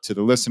leave that up to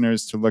the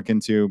listeners to look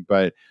into,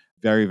 but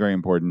very, very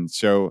important.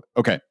 So,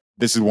 okay,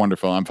 this is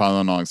wonderful. I'm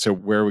following along. So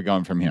where are we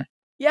going from here?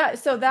 Yeah,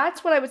 so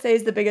that's what I would say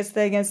is the biggest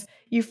thing is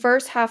you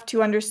first have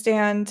to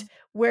understand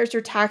where's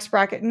your tax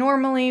bracket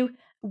normally,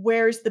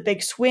 where's the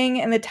big swing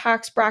in the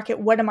tax bracket,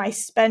 what am I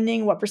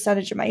spending, what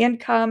percentage of my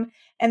income,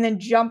 and then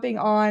jumping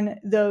on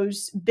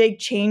those big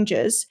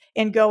changes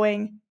and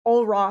going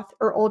all Roth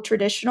or all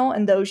traditional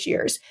in those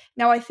years.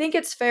 Now, I think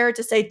it's fair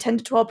to say 10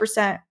 to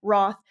 12%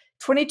 Roth,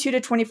 22 to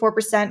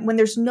 24% when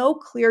there's no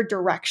clear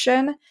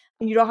direction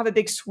and you don't have a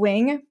big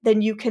swing,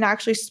 then you can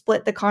actually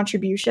split the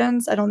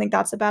contributions. I don't think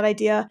that's a bad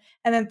idea.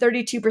 And then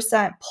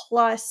 32%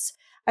 plus,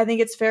 I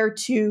think it's fair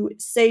to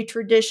say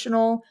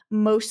traditional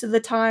most of the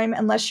time,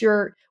 unless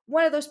you're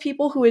one of those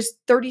people who is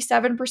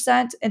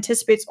 37%,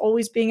 anticipates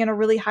always being in a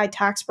really high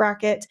tax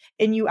bracket,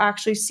 and you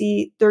actually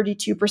see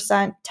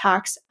 32%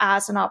 tax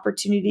as an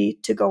opportunity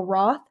to go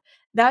Roth.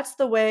 That's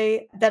the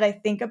way that I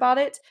think about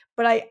it.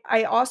 But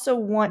I also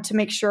want to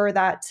make sure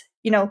that,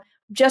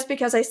 just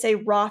because I say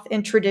Roth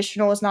and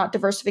traditional is not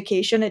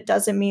diversification, it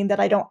doesn't mean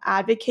that I don't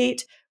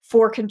advocate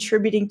for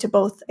contributing to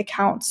both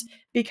accounts.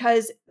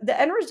 Because the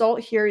end result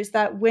here is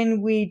that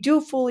when we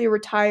do fully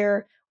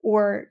retire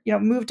or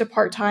move to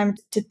part-time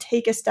to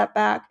take a step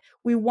back,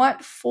 we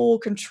want full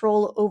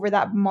control over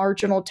that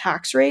marginal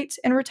tax rate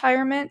in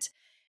retirement.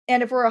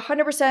 And if we're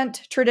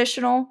 100%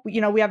 traditional,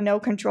 we have no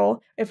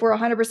control. If we're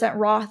 100%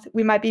 Roth,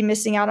 we might be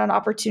missing out on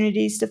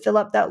opportunities to fill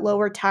up that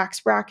lower tax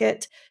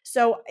bracket.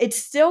 So it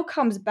still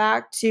comes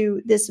back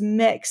to this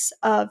mix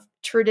of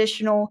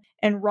traditional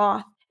and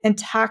Roth and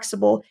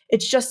taxable.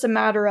 It's just a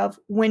matter of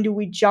when do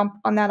we jump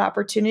on that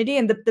opportunity.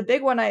 And the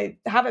big one I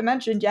haven't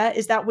mentioned yet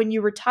is that when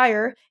you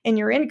retire and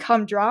your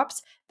income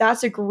drops,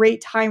 that's a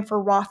great time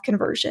for Roth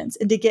conversions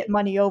and to get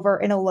money over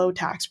in a low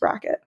tax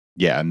bracket.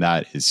 Yeah, and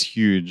that is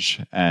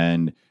huge.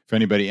 And for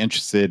anybody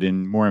interested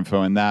in more info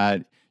on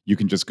that, you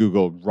can just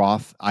Google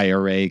Roth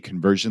IRA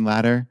conversion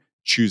ladder,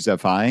 choose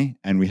FI,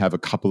 and we have a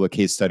couple of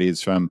case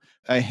studies from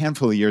a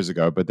handful of years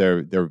ago, but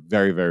they're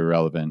very, very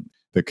relevant.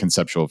 The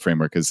conceptual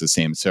framework is the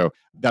same. So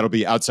that'll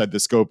be outside the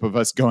scope of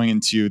us going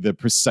into the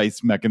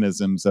precise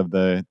mechanisms of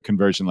the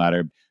conversion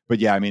ladder. But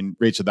yeah, I mean,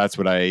 Rachel, that's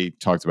what I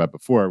talked about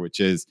before, which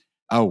is,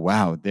 oh,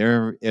 wow,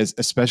 there is,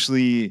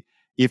 especially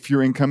if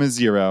your income is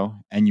zero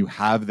and you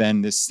have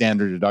then this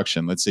standard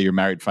deduction, let's say you're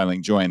married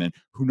filing joint, and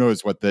who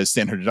knows what the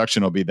standard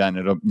deduction will be then,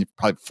 it'll be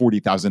probably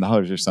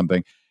 $40,000 or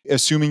something.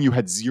 Assuming you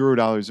had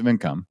 $0 of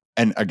income,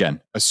 and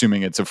again,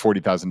 assuming it's a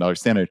 $40,000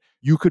 standard,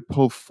 you could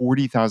pull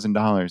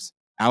 $40,000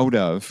 out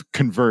of,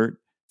 convert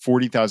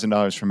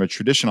 $40,000 from a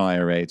traditional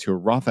IRA to a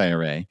Roth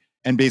IRA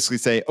and basically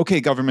say, okay,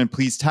 government,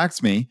 please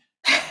tax me.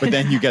 But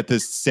then you get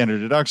this standard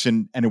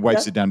deduction and it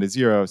wipes it down to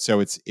zero. So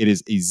it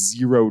is a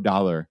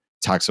 $0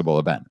 taxable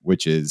event,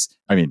 which is,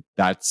 I mean,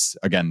 that's,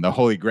 again, the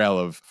holy grail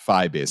of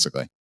FI,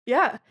 basically.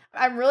 Yeah.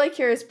 I'm really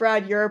curious,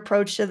 Brad, your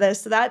approach to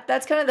this. So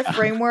that's kind of the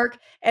framework,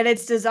 and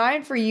it's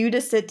designed for you to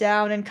sit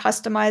down and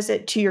customize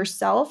it to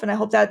yourself. And I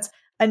hope that's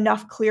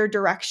enough clear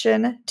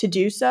direction to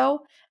do so.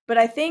 But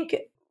I think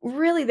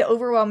really the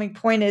overwhelming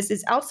point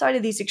is outside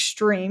of these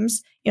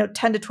extremes,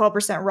 10 to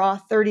 12%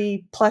 Roth,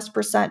 30 plus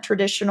percent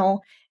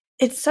traditional,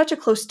 it's such a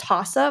close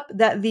toss-up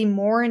that the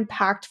more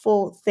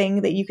impactful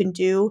thing that you can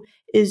do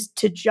is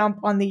to jump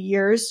on the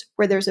years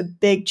where there's a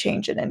big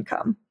change in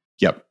income.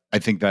 Yep. I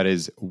think that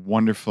is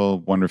wonderful,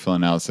 wonderful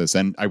analysis.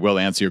 And I will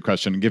answer your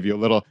question and give you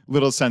a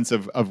little sense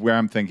of where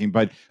I'm thinking.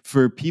 But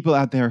for people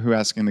out there who are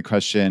asking the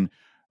question,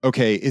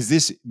 okay,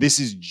 this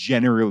is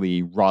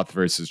generally Roth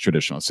versus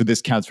traditional. So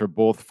this counts for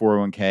both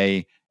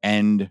 401k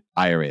and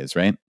IRAs,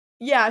 right?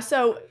 Yeah,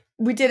 so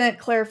we didn't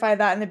clarify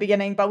that in the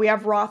beginning, but we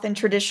have Roth and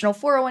traditional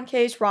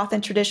 401ks, Roth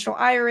and traditional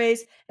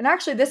IRAs. And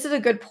actually, this is a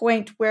good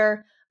point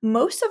where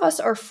most of us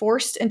are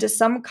forced into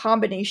some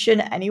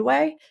combination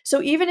anyway.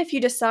 So even if you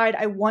decide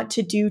I want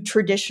to do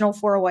traditional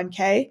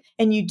 401k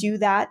and you do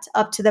that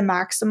up to the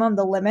maximum,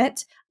 the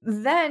limit,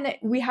 then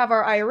we have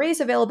our IRAs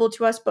available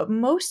to us, but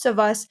most of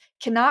us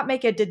cannot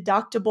make a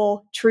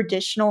deductible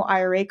traditional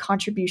IRA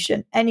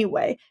contribution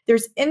anyway.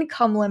 There's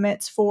income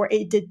limits for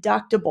a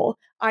deductible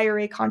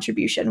IRA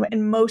contribution,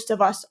 and most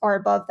of us are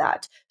above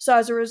that. So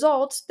as a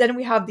result, then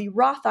we have the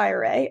Roth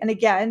IRA, and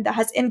again, that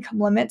has income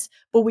limits,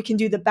 but we can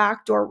do the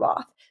backdoor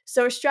Roth.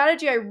 So a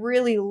strategy I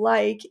really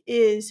like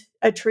is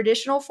a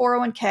traditional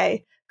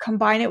 401k,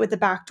 combine it with the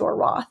backdoor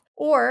Roth.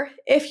 Or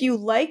if you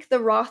like the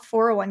Roth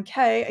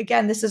 401k,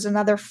 again, this is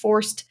another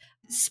forced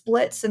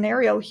split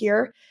scenario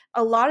here.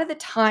 A lot of the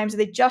times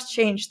they just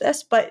changed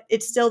this, but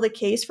it's still the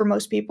case for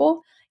most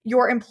people.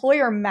 Your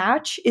employer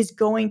match is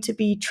going to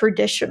be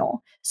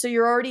traditional. So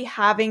you're already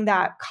having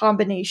that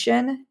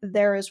combination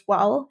there as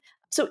well.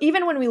 So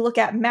even when we look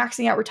at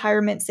maxing out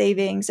retirement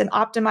savings and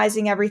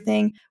optimizing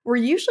everything, we're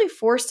usually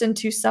forced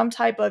into some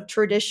type of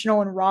traditional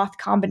and Roth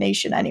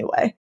combination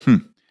anyway.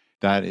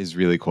 That is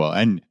really cool.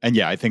 And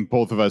yeah, I think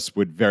both of us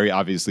would very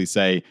obviously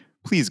say,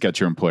 please get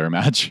your employer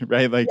match,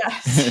 right? Like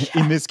Yes,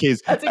 in this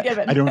case, that's a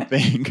given. I don't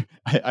think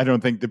I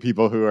don't think the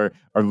people who are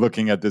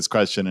looking at this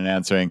question and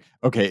answering,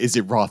 okay, is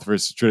it Roth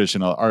versus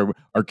traditional,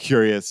 are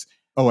curious.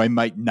 Oh, I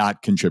might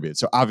not contribute.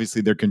 So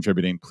obviously they're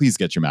contributing. Please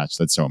get your match.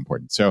 That's so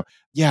important. So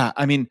yeah,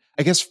 I mean,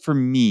 I guess for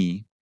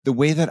me, the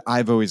way that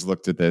I've always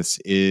looked at this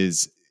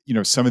is,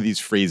 some of these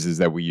phrases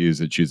that we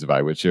use at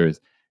Choosify, which is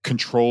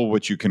control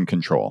what you can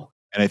control.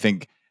 And I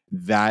think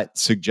that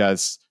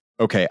suggests,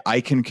 okay, I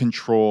can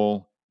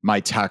control my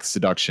tax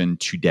deduction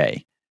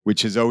today,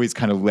 which has always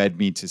kind of led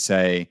me to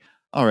say,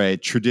 all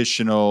right,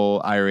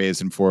 traditional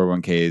IRAs and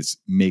 401ks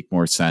make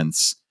more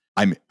sense.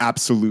 I'm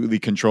absolutely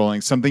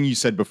controlling. Something you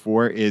said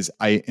before is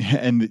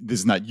and this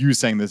is not you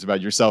saying this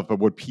about yourself, but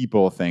what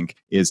people think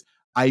is,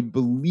 I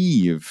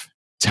believe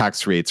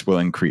tax rates will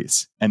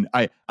increase. And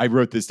I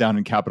wrote this down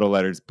in capital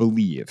letters,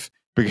 believe,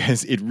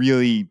 because it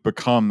really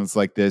becomes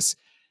like this,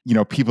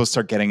 people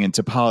start getting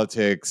into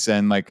politics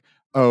and like,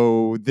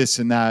 oh, this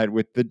and that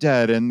with the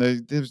debt and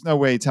there's no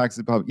way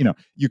taxes,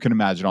 you can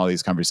imagine all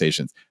these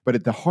conversations. But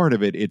at the heart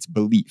of it, it's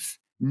belief.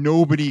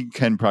 Nobody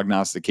can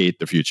prognosticate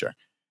the future.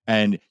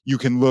 And you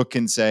can look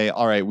and say,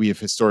 all right, we have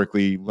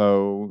historically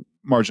low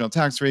marginal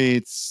tax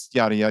rates,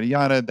 yada, yada,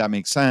 yada. That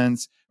makes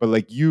sense. But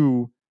like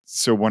you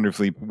so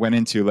wonderfully went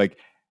into, like,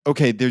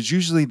 okay,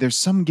 there's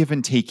some give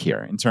and take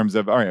here in terms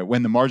of, all right,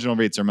 when the marginal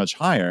rates are much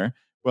higher,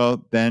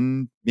 well,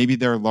 then maybe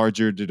there are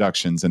larger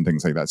deductions and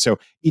things like that. So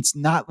it's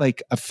not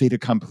like a fait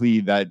accompli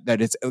that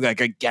it's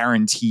like a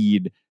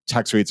guaranteed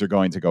tax rates are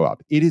going to go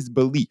up. It is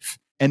belief.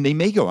 And they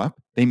may go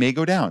up, they may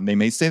go down, they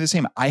may stay the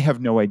same. I have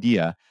no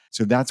idea.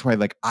 So that's why,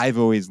 like, I've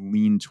always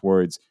leaned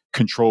towards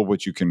control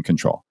what you can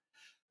control.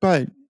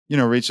 But,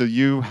 Rachel,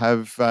 you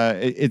have,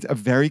 it's a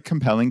very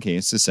compelling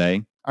case to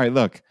say, all right,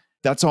 look,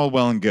 that's all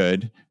well and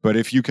good, but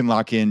if you can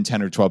lock in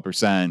 10 or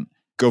 12%,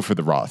 go for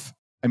the Roth.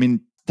 I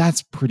mean,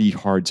 that's pretty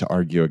hard to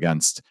argue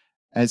against.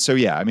 And so,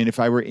 yeah, I mean, if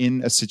I were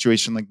in a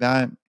situation like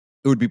that,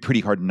 it would be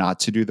pretty hard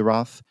not to do the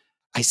Roth.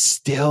 I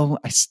still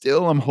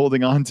am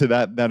holding on to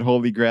that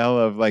holy grail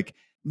of like,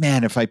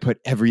 man, if I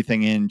put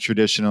everything in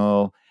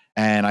traditional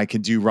and I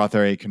could do Roth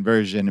IRA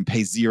conversion and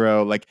pay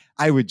zero, like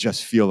I would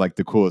just feel like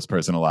the coolest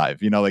person alive,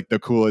 like the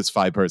coolest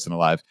 5 person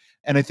alive.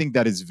 And I think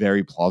that is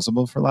very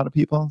plausible for a lot of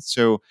people.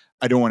 So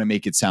I don't want to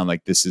make it sound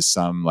like this is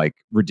some like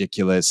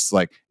ridiculous,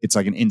 like it's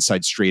like an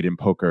inside straight in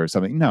poker or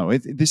something. No,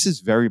 this is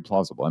very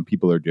plausible and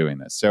people are doing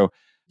this. So,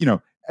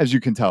 as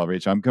you can tell,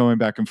 Rachel, I'm going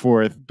back and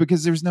forth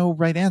because there's no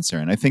right answer.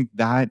 And I think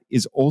that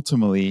is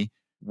ultimately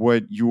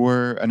what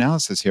your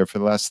analysis here for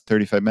the last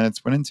 35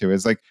 minutes went into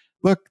is like,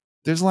 look,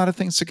 there's a lot of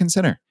things to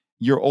consider.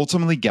 You're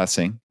ultimately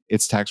guessing.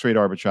 It's tax rate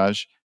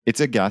arbitrage. It's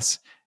a guess.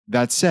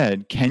 That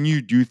said, can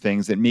you do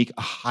things that make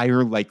a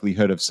higher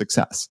likelihood of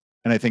success?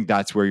 And I think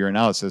that's where your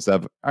analysis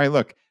of, all right,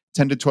 look,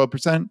 10 to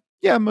 12%,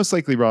 yeah, most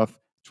likely Roth.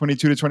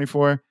 22 to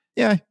 24,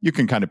 yeah, you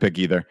can kind of pick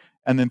either.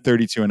 And then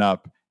 32 and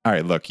up, all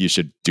right, look, you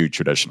should do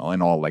traditional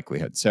in all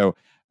likelihood. So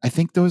I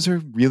think those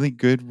are really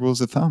good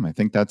rules of thumb. I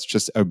think that's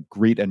just a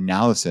great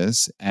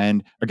analysis.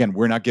 And again,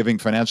 we're not giving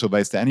financial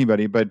advice to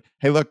anybody, but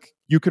hey, look,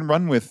 you can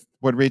run with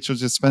what Rachel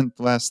just spent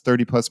the last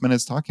 30 plus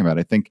minutes talking about.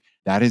 I think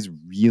that is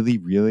really,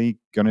 really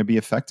going to be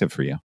effective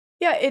for you.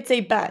 Yeah, it's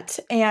a bet.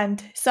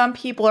 And some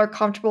people are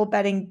comfortable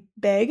betting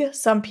big.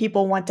 Some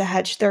people want to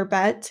hedge their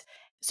bet.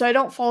 So I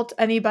don't fault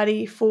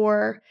anybody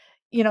for,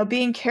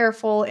 being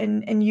careful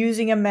and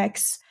using a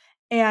mix.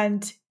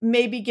 and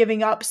maybe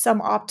giving up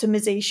some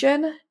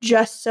optimization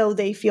just so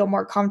they feel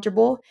more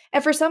comfortable.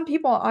 And for some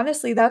people,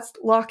 honestly, that's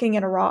locking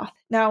in a Roth.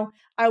 Now,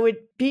 I would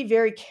be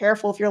very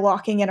careful if you're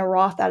locking in a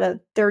Roth at a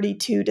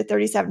 32 to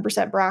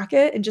 37%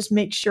 bracket, and just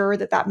make sure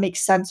that that makes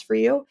sense for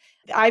you.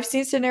 I've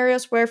seen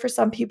scenarios where for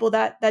some people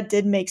that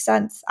did make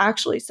sense,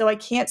 actually. So I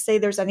can't say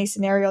there's any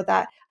scenario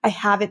that I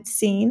haven't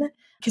seen,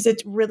 because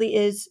it really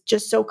is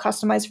just so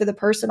customized for the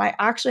person. I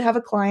actually have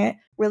a client,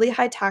 really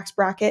high tax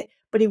bracket,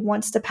 but he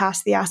wants to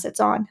pass the assets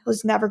on.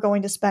 He's never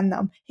going to spend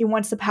them. He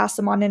wants to pass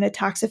them on in a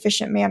tax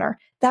efficient manner.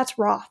 That's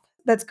Roth.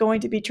 That's going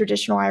to be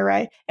traditional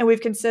IRA. And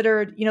we've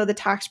considered, the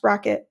tax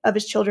bracket of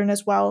his children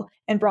as well,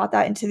 and brought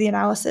that into the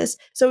analysis.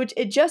 So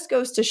it just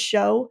goes to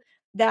show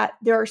that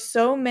there are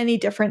so many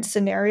different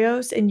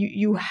scenarios, and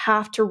you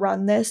have to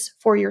run this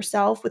for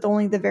yourself with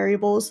only the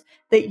variables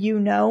that you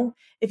know.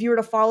 If you were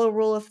to follow a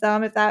rule of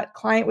thumb, if that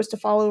client was to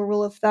follow a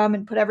rule of thumb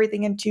and put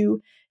everything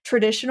into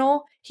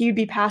traditional, he would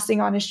be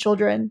passing on his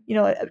children,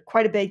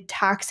 quite a big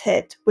tax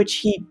hit, which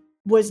he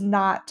was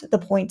not the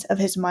point of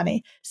his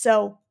money.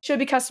 So should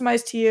be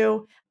customized to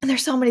you. And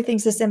there's so many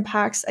things this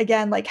impacts.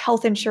 Again, like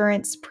health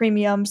insurance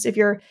premiums. If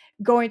you're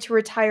going to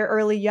retire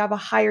early, you have a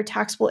higher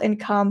taxable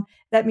income.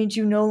 That means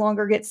you no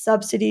longer get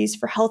subsidies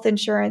for health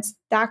insurance.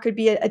 That could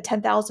be a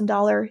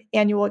 $10,000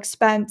 annual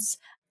expense.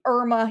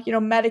 IRMA,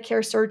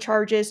 Medicare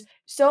surcharges,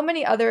 so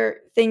many other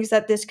things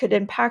that this could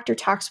impact your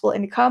taxable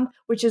income,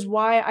 which is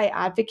why I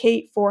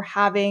advocate for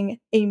having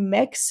a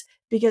mix,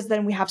 because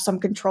then we have some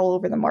control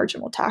over the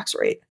marginal tax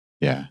rate.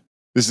 Yeah.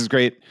 This is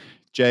great.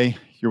 Jay,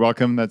 you're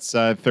welcome. That's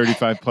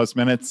 35 plus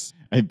minutes.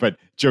 But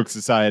jokes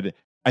aside,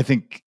 I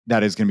think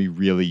that is going to be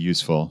really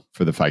useful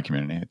for the FI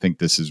community. I think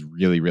this is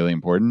really, really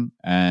important.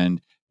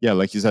 And yeah,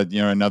 like you said,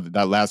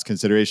 that last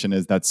consideration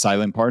is that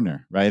silent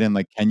partner, right? And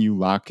can you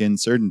lock in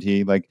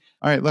certainty?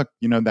 All right, look,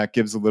 that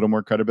gives a little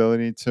more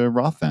credibility to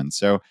Roth then.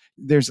 So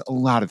there's a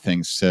lot of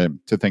things to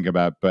think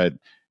about, but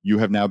you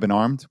have now been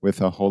armed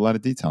with a whole lot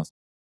of details.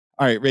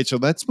 All right, Rachel,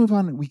 let's move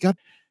on. We got,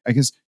 I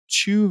guess,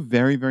 two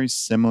very, very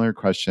similar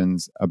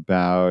questions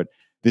about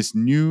this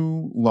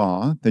new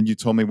law that you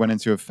told me went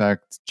into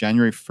effect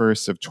January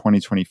 1st of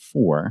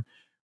 2024,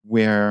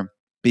 where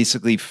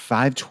basically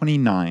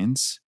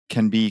 529s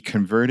can be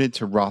converted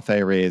to Roth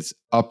IRAs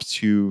up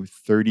to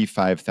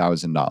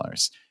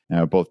 $35,000.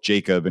 Now, both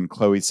Jacob and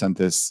Chloe sent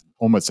this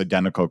almost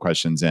identical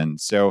questions in.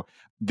 So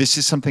this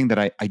is something that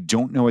I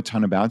don't know a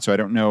ton about. So I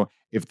don't know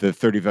if the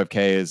 35K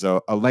is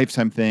a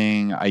lifetime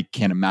thing. I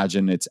can't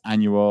imagine it's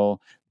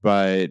annual.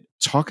 But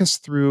talk us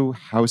through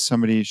how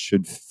somebody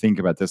should think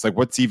about this.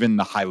 What's even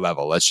the high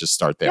level? Let's just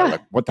start there. Yeah.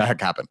 What the heck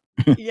happened?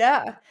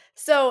 Yeah.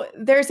 So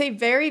there's a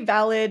very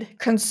valid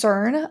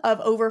concern of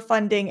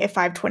overfunding a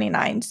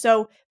 529.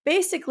 So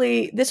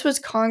basically, this was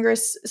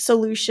Congress'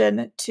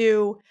 solution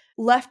to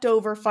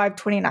leftover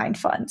 529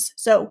 funds.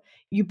 So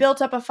you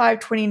built up a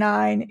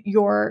 529,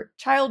 your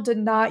child did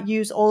not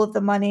use all of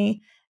the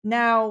money.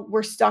 Now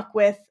we're stuck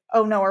with,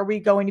 oh no, are we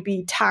going to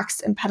be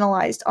taxed and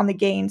penalized on the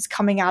gains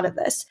coming out of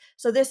this?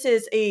 So this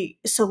is a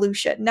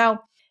solution.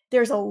 Now,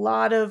 there's a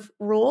lot of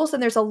rules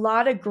and there's a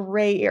lot of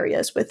gray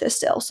areas with this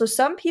still. So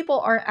some people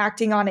aren't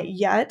acting on it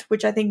yet,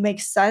 which I think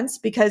makes sense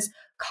because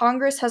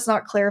Congress has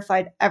not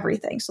clarified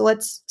everything. So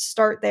let's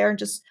start there and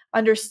just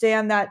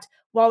understand that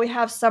while we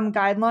have some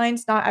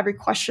guidelines, not every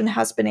question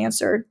has been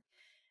answered.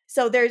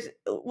 So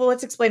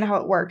let's explain how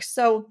it works.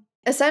 So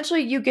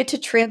essentially, you get to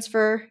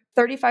transfer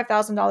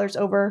 $35,000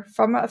 over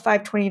from a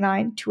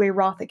 529 to a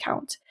Roth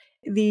account.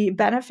 The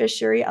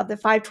beneficiary of the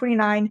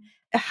 529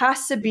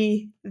 has to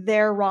be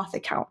their Roth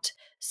account.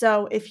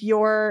 So if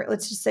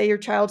let's just say your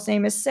child's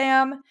name is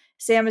Sam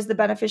is the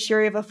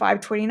beneficiary of a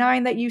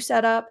 529 that you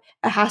set up,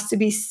 it has to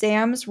be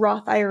Sam's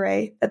Roth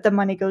IRA that the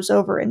money goes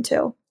over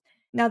into.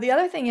 Now, the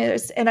other thing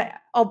is, and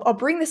I'll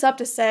bring this up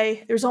to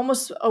say, there's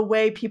almost a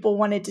way people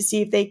wanted to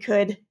see if they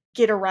could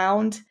get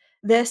around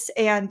this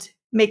and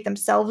make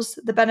themselves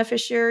the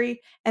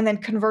beneficiary and then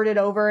convert it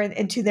over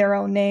into their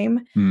own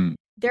name.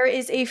 There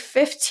is a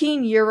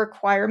 15-year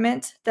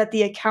requirement that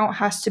the account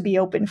has to be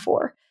open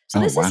for.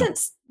 So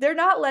they're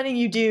not letting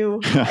you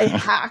do a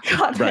hack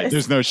on Right. this.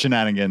 There's no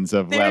shenanigans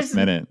of last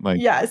minute.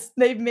 Yes,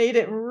 they've made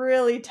it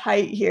really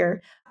tight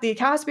here. The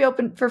account has to be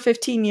open for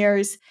 15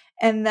 years,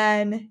 and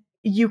then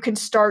you can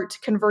start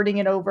converting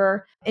it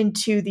over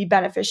into the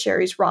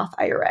beneficiary's Roth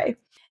IRA.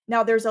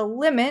 Now, there's a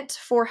limit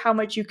for how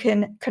much you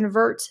can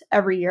convert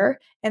every year,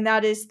 and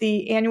that is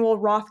the annual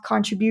Roth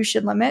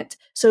contribution limit.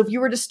 So if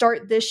you were to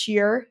start this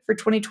year for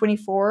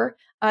 2024,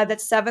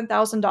 that's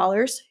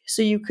 $7,000.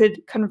 So you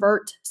could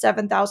convert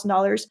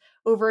 $7,000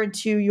 over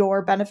into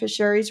your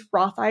beneficiary's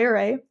Roth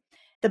IRA.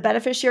 The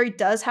beneficiary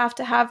does have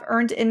to have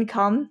earned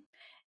income,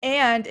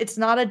 and it's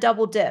not a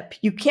double dip.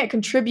 You can't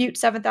contribute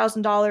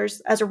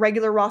 $7,000 as a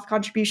regular Roth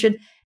contribution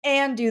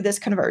and do this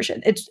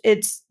conversion.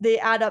 They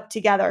add up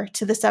together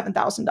to the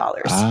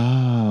 $7,000.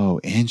 Oh,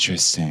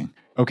 interesting.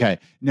 Okay.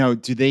 Now,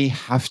 do they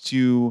have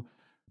to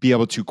be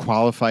able to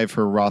qualify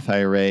for a Roth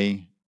IRA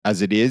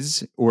as it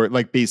is, or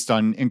based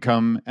on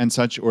income and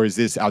such, or is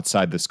this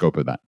outside the scope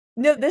of that?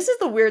 No, this is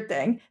the weird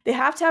thing. They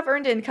have to have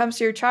earned income,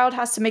 so your child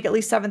has to make at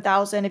least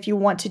 7,000 if you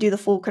want to do the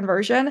full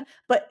conversion,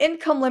 but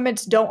income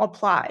limits don't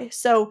apply.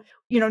 So,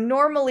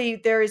 normally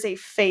there is a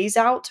phase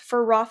out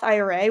for Roth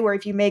IRA where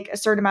if you make a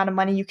certain amount of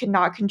money, you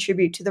cannot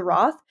contribute to the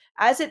Roth.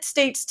 As it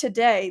states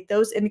today,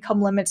 those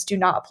income limits do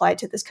not apply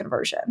to this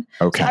conversion.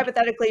 So Okay.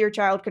 hypothetically, your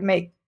child could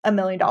make $1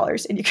 million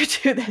and you could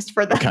do this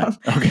for them.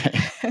 Okay.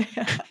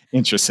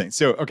 Interesting.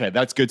 So, okay,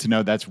 that's good to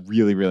know. That's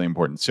really, really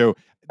important. So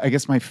I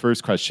guess my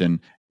first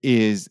question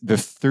is the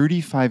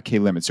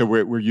 35K limit. So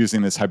we're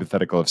using this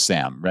hypothetical of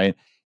Sam, right?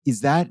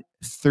 Is that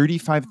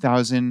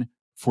 35,000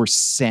 for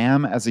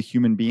Sam as a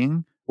human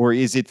being? Or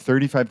is it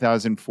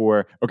 35,000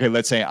 for, okay,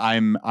 let's say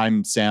I'm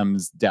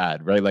Sam's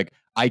dad, right? Like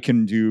I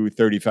can do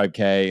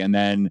 35K and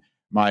then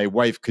my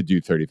wife could do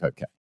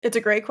 35K. It's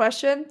a great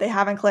question. They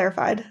haven't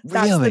clarified.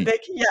 Really? That's the big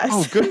yes.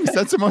 Oh, goodness.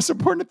 That's the most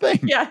important thing.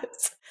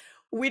 Yes.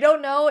 We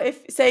don't know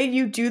if, say,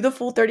 you do the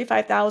full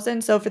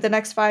 35,000. So for the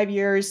next 5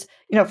 years,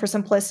 for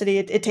simplicity,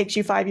 it takes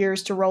you 5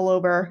 years to roll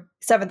over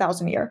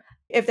 7,000 a year.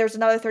 If there's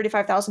another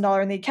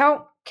 $35,000 in the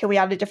account, can we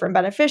add a different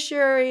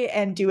beneficiary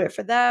and do it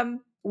for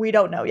them? We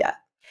don't know yet.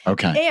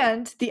 Okay.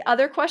 And the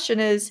other question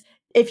is,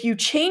 if you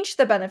change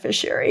the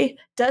beneficiary,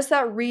 does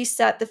that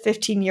reset the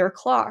 15-year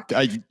clock?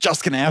 I'm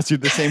just going to ask you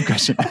the same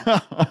question.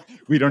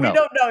 We don't know. We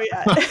don't know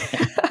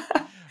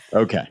yet.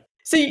 Okay.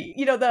 So,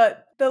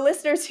 the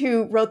listeners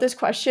who wrote this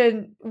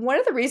question, one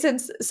of the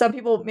reasons some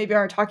people maybe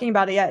aren't talking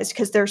about it yet is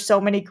because there's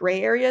so many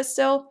gray areas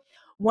still.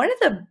 One of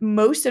the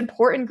most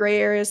important gray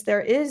areas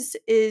there is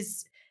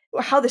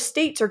how the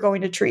states are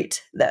going to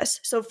treat this.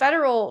 So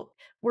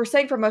we're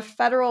saying from a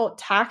federal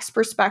tax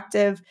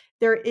perspective,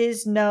 there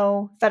is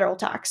no federal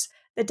tax.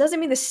 That doesn't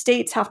mean the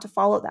states have to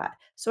follow that.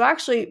 So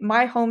actually,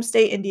 my home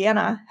state,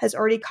 Indiana, has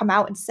already come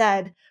out and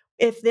said,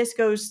 if this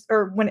goes,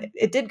 or when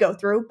it did go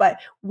through, but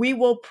we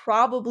will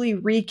probably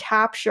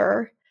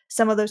recapture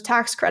some of those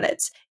tax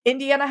credits.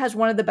 Indiana has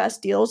one of the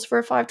best deals for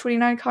a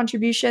 529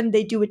 contribution.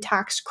 They do a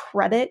tax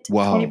credit,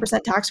 Wow.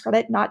 20% tax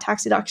credit, not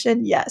tax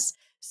deduction. Yes.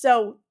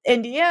 So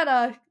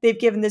Indiana, they've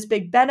given this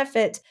big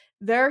benefit.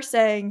 They're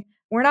saying,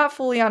 we're not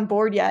fully on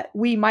board yet.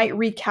 We might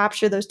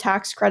recapture those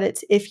tax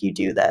credits if you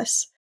do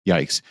this.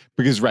 Yikes.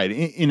 Because, right,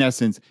 in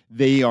essence,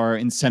 they are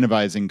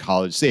incentivizing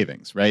college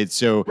savings, right?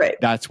 So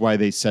That's why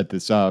they set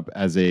this up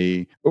as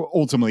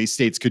ultimately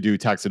states could do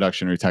tax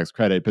deduction or tax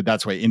credit, but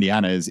that's why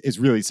Indiana is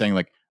really saying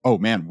like, oh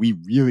man, we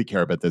really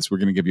care about this. We're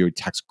going to give you a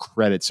tax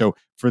credit. So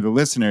for the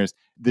listeners,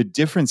 the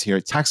difference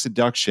here, tax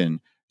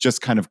deduction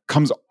just kind of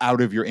comes out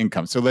of your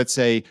income. So let's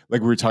say,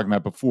 like we were talking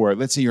about before,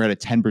 let's say you're at a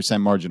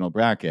 10% marginal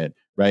bracket,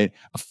 right?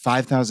 A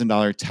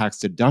 $5,000 tax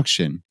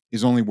deduction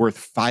is only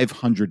worth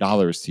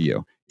 $500 to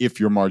you if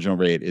your marginal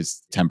rate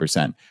is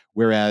 10%.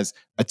 Whereas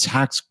a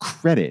tax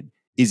credit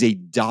is a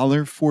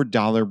dollar for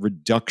dollar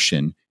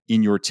reduction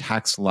in your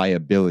tax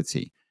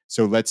liability.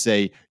 So let's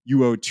say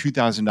you owe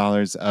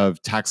 $2,000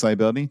 of tax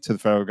liability to the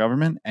federal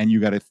government and you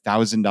got a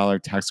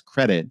 $1,000 tax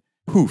credit.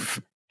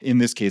 Poof. In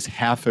this case,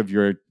 half of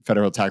your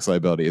federal tax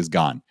liability is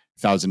gone.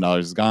 $1,000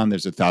 is gone.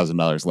 There's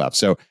 $1,000 left.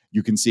 So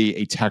you can see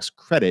a tax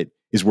credit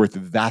is worth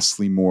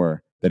vastly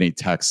more than a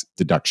tax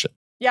deduction.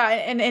 Yeah,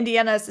 and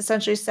Indiana is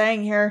essentially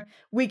saying here,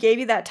 we gave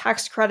you that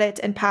tax credit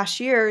in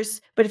past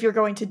years, but if you're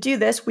going to do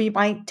this, we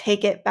might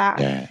take it back.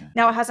 Yeah.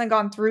 Now, it hasn't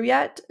gone through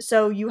yet,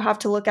 so you have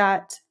to look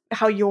at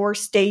how your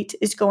state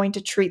is going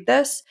to treat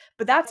this.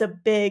 But that's a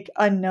big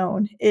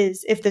unknown,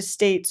 is if the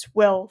states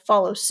will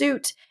follow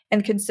suit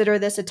and consider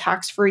this a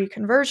tax-free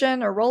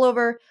conversion or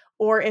rollover,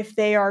 or if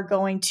they are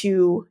going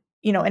to,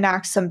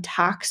 enact some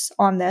tax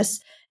on this.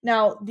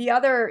 Now, the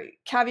other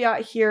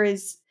caveat here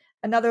is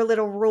another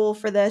little rule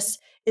for this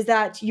is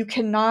that you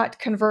cannot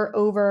convert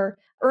over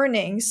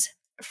earnings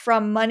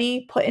from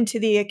money put into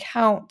the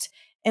account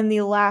in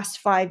the last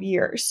 5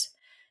 years.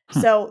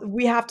 So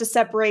we have to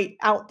separate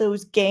out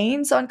those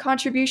gains on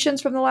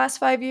contributions from the last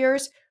 5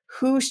 years.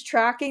 Who's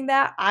tracking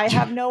that? I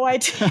have no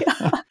idea.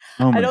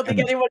 I don't think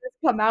anyone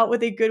has come out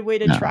with a good way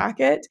to track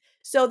it.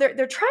 So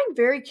they're trying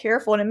very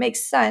careful, and it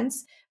makes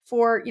sense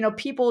for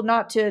people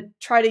not to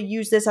try to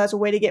use this as a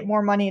way to get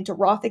more money into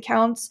Roth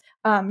accounts.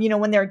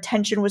 When their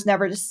intention was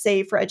never to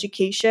save for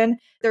education,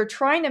 they're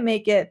trying to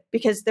make it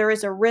because there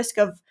is a risk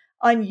of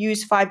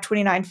unused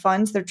 529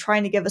 funds. They're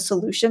trying to give a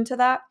solution to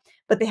that,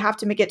 but they have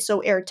to make it so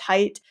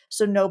airtight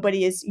so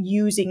nobody is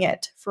using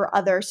it for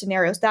other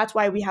scenarios. That's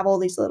why we have all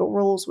these little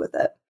rules with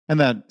it. And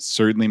that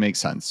certainly makes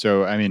sense.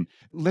 So,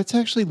 let's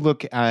actually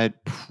look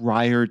at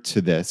prior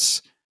to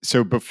this.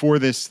 So before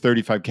this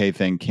 35K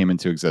thing came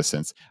into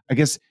existence, I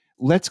guess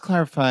let's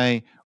clarify,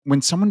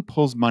 when someone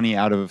pulls money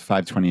out of a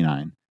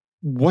 529,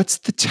 what's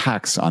the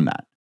tax on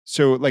that?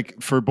 So like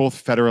for both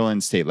federal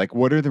and state, like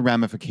what are the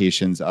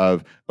ramifications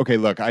of, okay,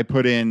 look, I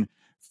put in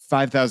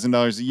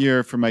 $5,000 a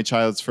year for my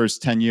child's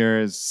first 10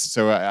 years.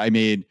 So I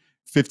made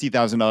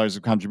 $50,000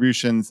 of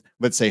contributions.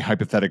 Let's say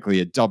hypothetically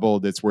it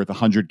doubled. It's worth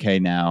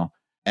 $100K now.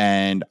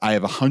 And I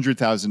have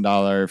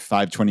 $100,000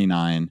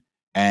 529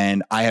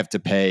 and I have to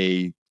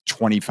pay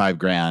 25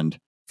 grand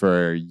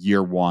for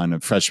year one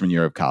of freshman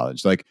year of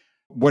college. Like,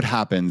 what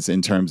happens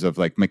in terms of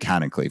like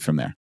mechanically from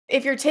there?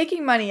 If you're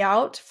taking money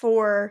out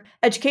for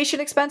education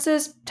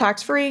expenses,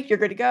 tax-free, you're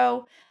good to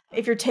go.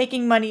 If you're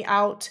taking money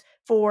out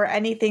for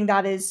anything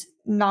that is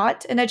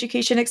not an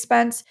education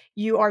expense,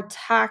 you are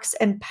taxed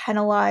and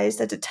penalized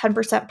at a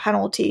 10%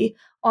 penalty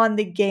on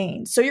the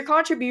gain. So your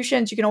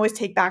contributions, you can always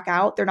take back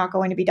out. They're not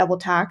going to be double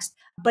taxed,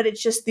 but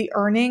it's just the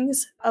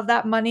earnings of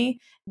that money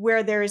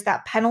where there is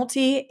that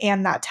penalty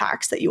and that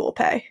tax that you will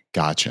pay.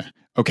 Gotcha.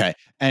 Okay.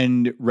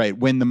 And right,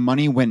 when the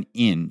money went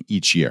in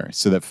each year,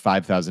 so that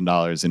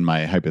 $5,000 in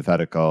my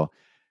hypothetical,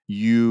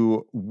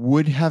 you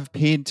would have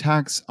paid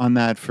tax on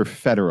that for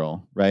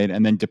federal, right?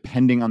 And then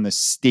depending on the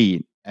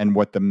state and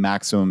what the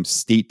maximum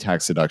state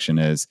tax deduction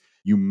is,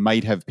 you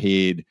might have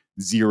paid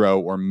zero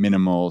or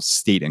minimal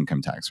state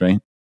income tax, right?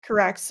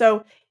 Correct.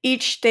 So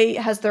each state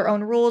has their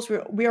own rules.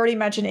 We already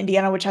mentioned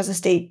Indiana, which has a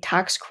state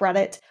tax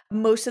credit.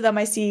 Most of them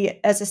I see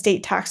as a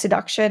state tax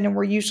deduction, and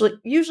we're usually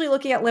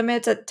looking at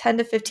limits at 10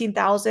 to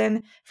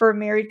 15,000 for a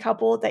married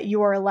couple that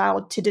you are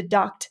allowed to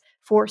deduct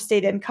for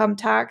state income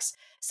tax.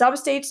 Some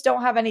states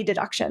don't have any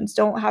deductions,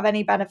 don't have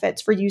any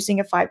benefits for using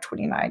a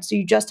 529. So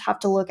you just have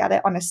to look at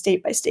it on a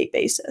state by state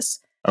basis.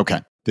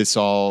 Okay. This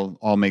all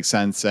makes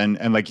sense.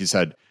 And like you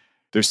said,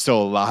 there's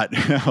still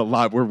a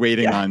lot we're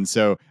waiting on.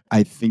 So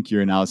I think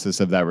your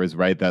analysis of that was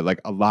right, that like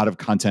a lot of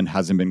content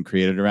hasn't been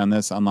created around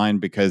this online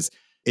because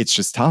it's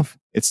just tough.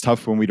 It's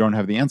tough when we don't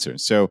have the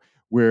answers. So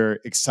we're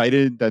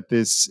excited that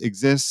this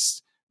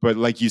exists, but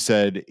like you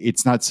said,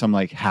 it's not some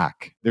like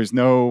hack. There's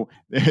no,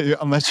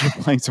 unless you're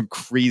playing some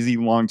crazy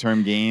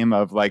long-term game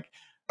of like,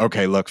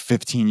 okay, look,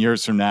 15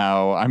 years from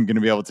now, I'm going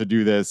to be able to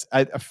do this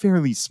at a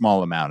fairly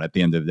small amount at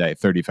the end of the day,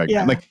 35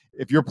 grand. Like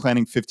if you're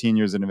planning 15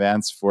 years in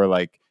advance for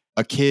like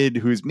a kid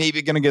who's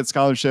maybe going to get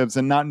scholarships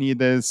and not need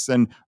this,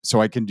 and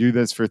so I can do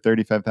this for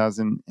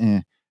 35,000,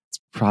 it's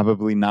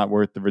probably not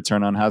worth the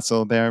return on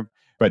hustle there.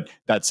 But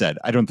that said,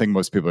 I don't think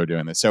most people are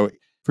doing this. So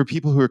for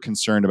people who are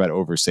concerned about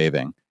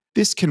oversaving,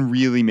 this can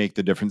really make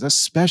the difference,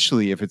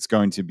 especially if it's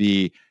going to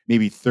be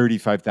maybe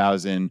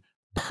 35,000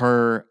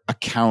 per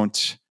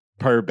account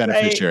per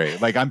beneficiary.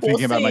 Right. Like I'm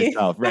thinking about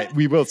myself, right?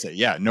 We will say,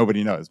 yeah,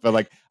 nobody knows. But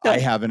like I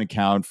have an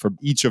account for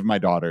each of my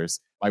daughters.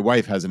 My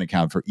wife has an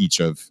account for each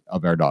of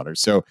our daughters.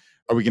 So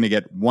are we going to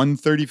get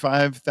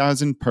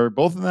 135,000 per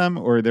both of them,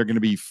 or are there going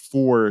to be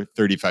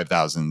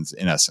 435,000s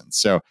in essence?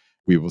 So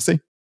we will see.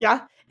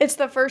 Yeah. It's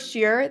the first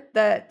year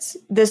that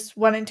this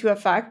went into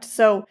effect.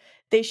 So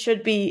they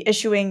should be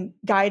issuing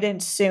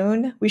guidance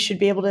soon. We should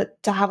be able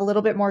to have a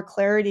little bit more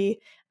clarity,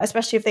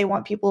 especially if they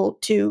want people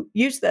to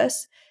use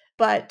this.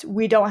 But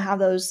we don't have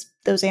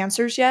those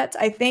answers yet.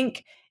 I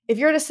think if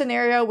you're in a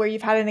scenario where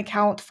you've had an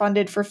account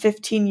funded for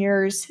 15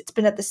 years, it's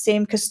been at the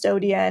same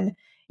custodian,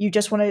 you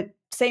just want to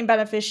same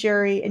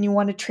beneficiary and you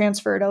want to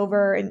transfer it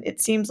over, and it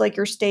seems like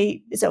your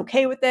state is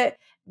okay with it,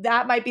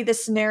 that might be the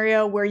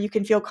scenario where you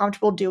can feel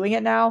comfortable doing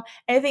it now.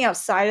 Anything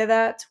outside of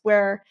that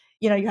where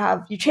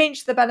you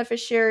change the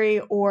beneficiary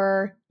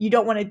or you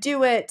don't want to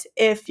do it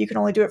if you can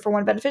only do it for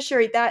one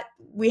beneficiary, that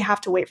we have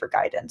to wait for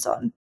guidance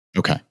on.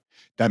 Okay.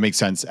 That makes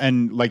sense.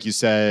 And like you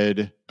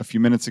said a few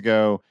minutes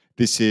ago,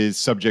 this is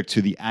subject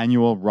to the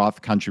annual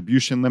Roth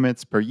contribution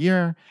limits per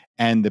year,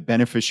 and the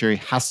beneficiary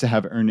has to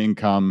have earned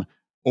income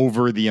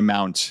over the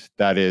amount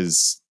that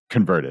is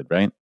converted,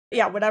 right?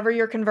 Yeah, whatever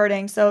you're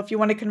converting. So if you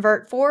want to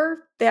convert 4,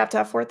 they have to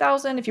have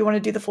 4,000. If you want to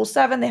do the full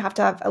 7, they have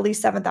to have at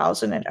least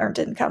 7,000 in earned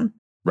income.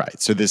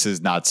 Right. So this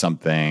is not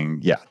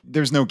something,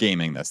 there's no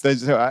gaming this.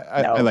 So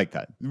I like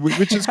that,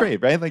 which is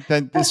great, right? Like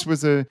that this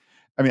was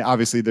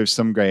obviously there's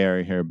some gray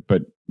area here,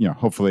 but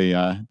hopefully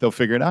they'll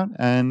figure it out,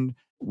 and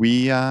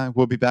we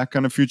will be back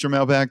on a future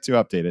mailbag to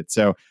update it.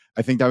 So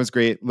I think that was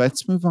great.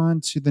 Let's move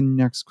on to the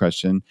next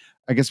question.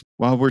 I guess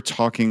while we're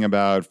talking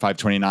about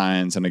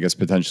 529s and I guess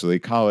potentially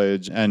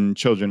college and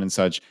children and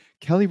such,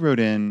 Kelly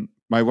wrote in,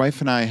 my wife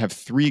and I have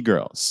 3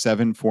 girls,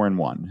 7, 4, and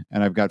 1,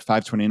 and I've got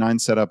 529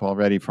 set up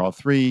already for all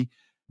 3.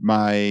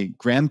 My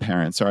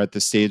grandparents are at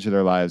the stage of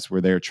their lives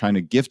where they're trying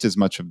to gift as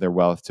much of their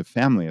wealth to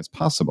family as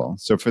possible.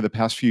 So for the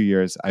past few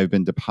years, I've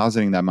been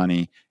depositing that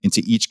money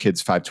into each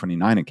kid's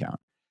 529 account.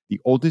 The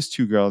oldest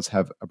 2 girls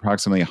have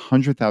approximately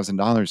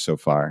 $100,000 so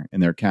far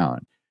in their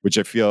account, which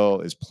I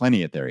feel is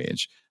plenty at their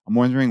age. I'm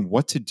wondering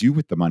what to do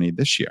with the money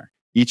this year.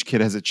 Each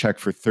kid has a check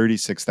for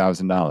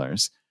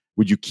 $36,000.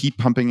 Would you keep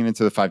pumping it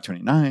into the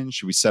 529?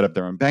 Should we set up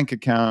their own bank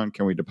account?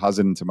 Can we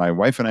deposit into my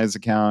wife and I's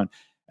account?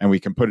 And we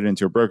can put it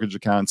into a brokerage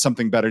account,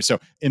 something better. So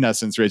in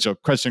essence, Rachel,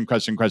 question,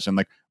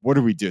 like, what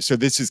do we do? So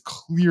this is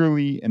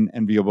clearly an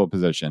enviable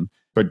position,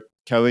 but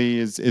Kelly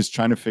is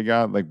trying to figure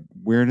out, like,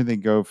 where do they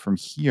go from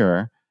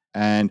here?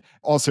 And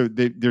also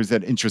there's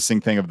that interesting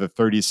thing of the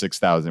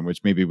 36,000,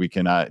 which maybe we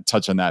can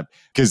touch on that,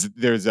 because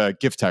there's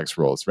gift tax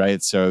rules,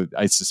 right? So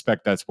I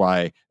suspect that's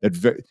why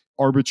that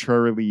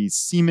arbitrarily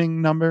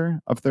seeming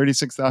number of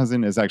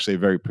 36,000 is actually a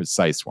very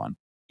precise one.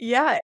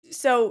 Yeah.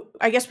 So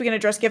I guess we can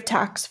address gift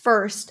tax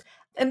first.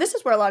 And this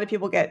is where a lot of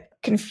people get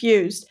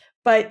confused,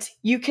 but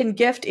you can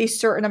gift a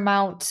certain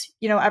amount,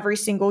 every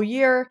single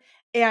year.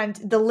 And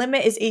the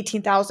limit is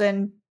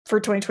 18,000 for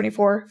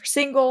 2024 for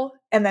single,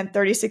 and then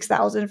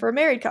 36,000 for a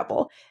married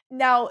couple.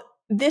 Now,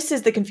 this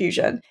is the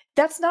confusion.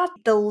 That's not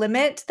the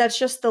limit. That's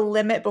just the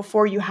limit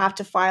before you have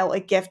to file a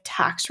gift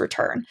tax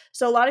return.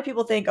 So a lot of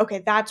people think,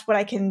 okay, that's what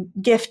I can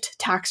gift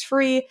tax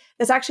free.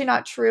 That's actually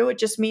not true. It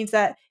just means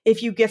that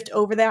if you gift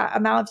over that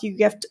amount, if you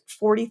gift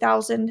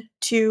 40,000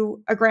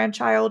 to a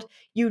grandchild,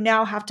 you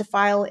now have to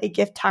file a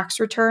gift tax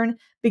return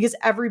because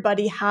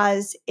everybody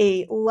has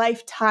a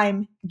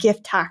lifetime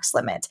gift tax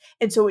limit.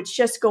 And so it's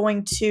just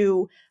going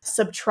to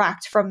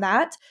subtract from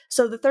that.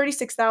 So the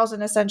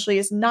 36,000 essentially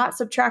is not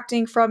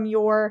subtracting from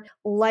your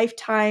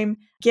lifetime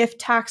gift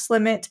tax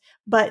limit,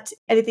 but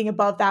anything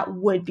above that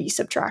would be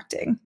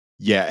subtracting.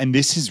 Yeah. And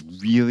this is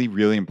really,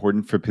 really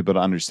important for people to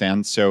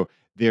understand. So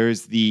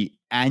there's the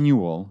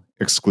annual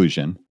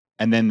exclusion,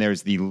 and then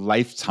there's the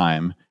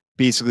lifetime,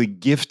 basically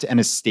gift and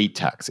estate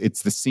tax.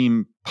 It's the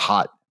same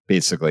pot,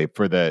 basically,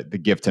 for the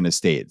gift and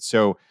estate.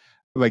 So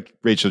like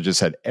Rachel just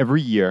said,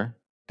 every year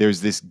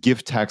there's this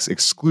gift tax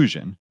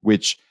exclusion,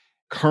 which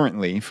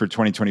currently for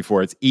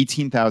 2024, it's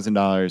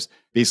 $18,000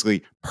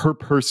 basically per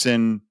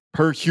person,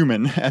 per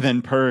human, and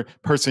then per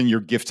person you're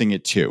gifting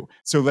it to.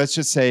 So let's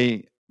just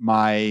say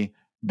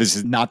this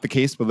is not the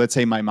case, but let's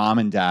say my mom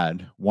and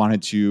dad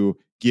wanted to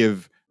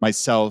give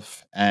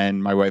myself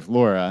and my wife,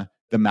 Laura,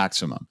 the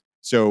maximum.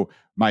 So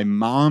my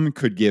mom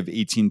could give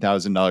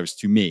 $18,000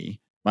 to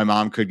me. My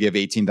mom could give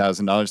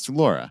 $18,000 to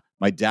Laura.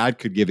 My dad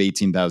could give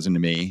 $18,000 to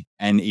me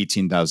and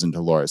 $18,000 to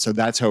Laura. So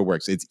that's how it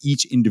works. It's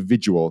each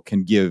individual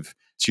can give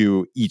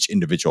to each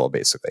individual,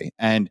 basically.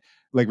 And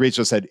like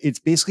Rachel said, it's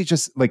basically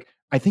just like,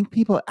 I think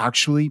people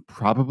actually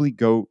probably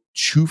go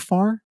too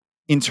far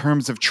in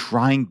terms of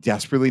trying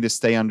desperately to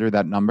stay under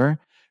that number,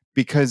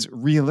 because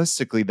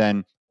realistically,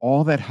 then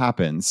all that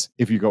happens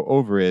if you go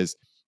over is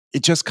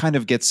it just kind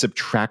of gets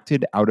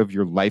subtracted out of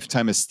your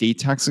lifetime estate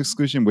tax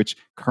exclusion, which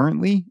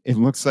currently it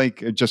looks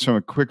like, just from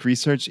a quick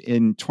research,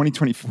 in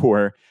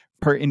 2024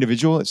 per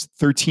individual, it's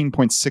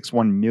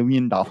 $13.61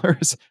 million,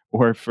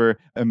 or for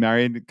a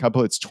married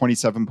couple, it's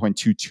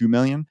 $27.22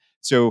 million.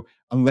 So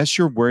unless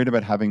you're worried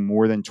about having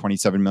more than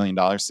 $27 million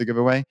to give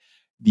away,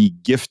 the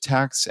gift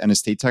tax and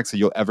estate tax that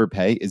you'll ever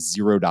pay is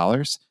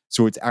 $0.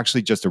 So it's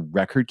actually just a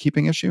record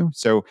keeping issue.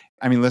 So,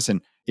 I mean,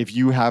 listen, if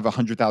you have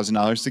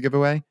 $100,000 to give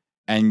away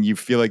and you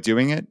feel like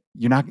doing it,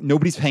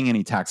 nobody's paying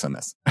any tax on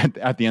this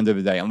at the end of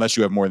the day, unless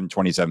you have more than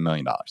 $27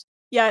 million.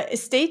 Yeah,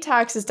 estate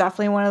tax is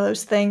definitely one of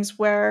those things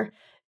where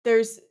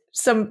there's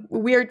some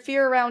weird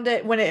fear around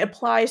it when it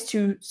applies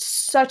to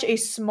such a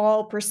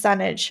small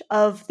percentage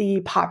of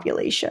the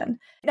population.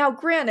 Now,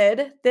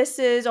 granted, this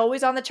is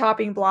always on the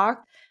chopping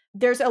block.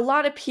 There's a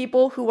lot of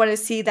people who want to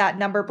see that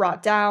number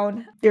brought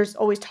down. There's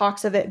always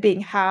talks of it being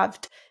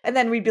halved. And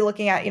then we'd be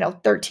looking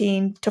at,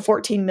 13 to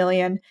 14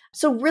 million.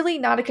 So really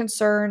not a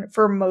concern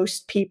for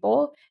most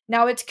people.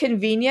 Now, it's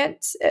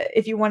convenient.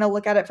 If you want to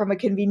look at it from a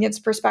convenience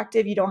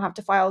perspective, you don't have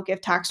to file a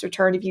gift tax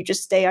return if you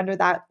just stay under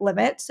that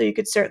limit. So you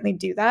could certainly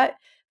do that.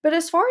 But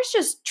as far as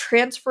just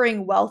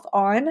transferring wealth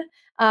on,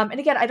 and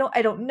again, I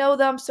don't know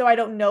them, so I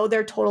don't know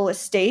their total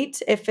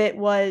estate. If it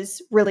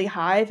was really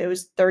high, if it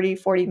was 30,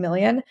 40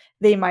 million,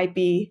 they might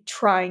be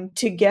trying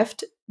to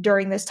gift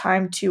during this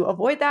time to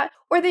avoid that.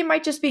 Or they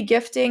might just be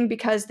gifting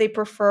because they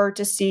prefer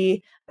to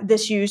see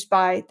this used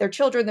by their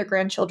children, their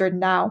grandchildren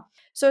now.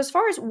 So as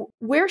far as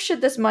where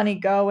should this money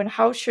go and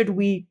how should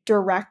we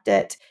direct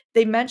it,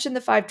 they mentioned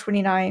the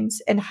 529s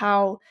and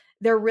how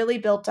they're really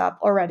built up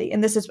already.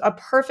 And this is a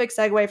perfect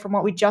segue from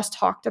what we just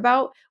talked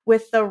about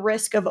with the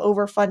risk of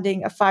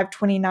overfunding a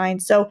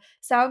 529. So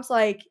sounds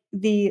like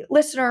the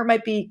listener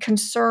might be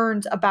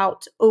concerned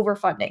about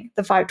overfunding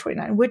the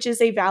 529, which is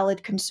a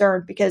valid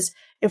concern, because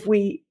if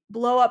we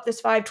blow up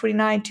this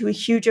 529 to a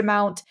huge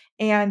amount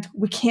and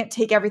we can't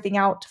take everything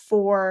out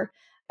for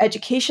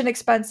education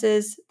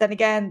expenses, then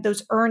again,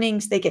 those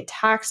earnings, they get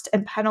taxed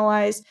and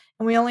penalized.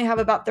 And we only have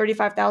about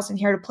 35,000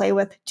 here to play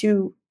with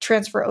to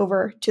transfer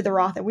over to the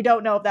Roth. And we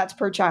don't know if that's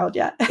per child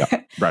yet.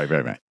 Yeah,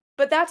 right.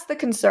 But that's the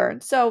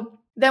concern. So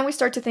then we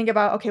start to think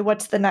about, okay,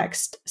 what's the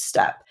next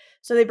step?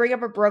 So they bring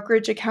up a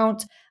brokerage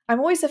account. I'm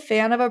always a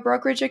fan of a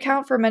brokerage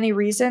account for many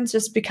reasons,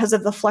 just because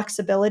of the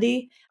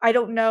flexibility. I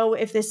don't know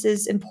if this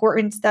is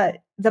important that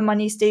the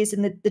money stays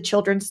in the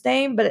children's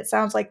name, but it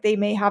sounds like they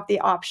may have the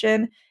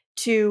option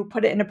to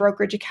put it in a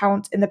brokerage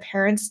account in the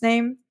parent's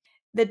name.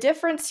 The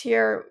difference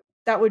here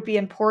that would be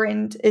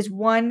important is,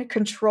 one,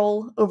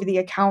 control over the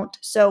account.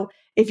 So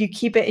if you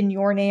keep it in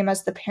your name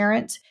as the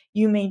parent,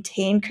 you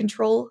maintain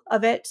control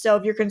of it. So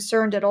if you're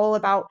concerned at all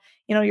about,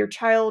 your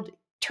child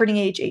turning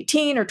age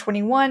 18 or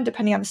 21,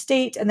 depending on the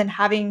state, and then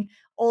having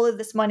all of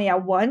this money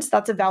at once,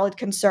 that's a valid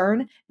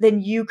concern,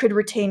 then you could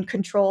retain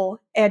control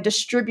and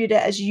distribute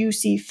it as you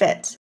see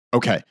fit.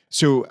 Okay.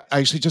 So I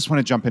actually just want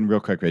to jump in real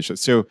quick, Rachel.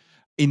 So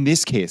in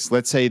this case,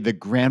 let's say the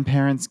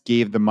grandparents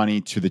gave the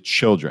money to the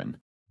children,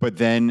 but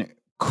then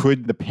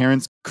could the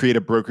parents create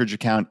a brokerage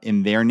account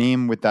in their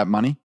name with that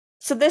money?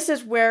 So this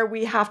is where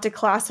we have to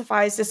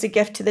classify, is this a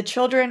gift to the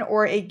children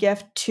or a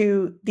gift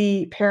to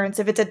the parents?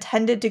 If it's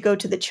intended to go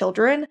to the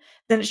children,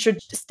 then it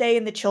should stay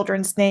in the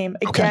children's name.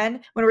 Okay.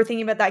 Again, when we're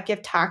thinking about that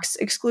gift tax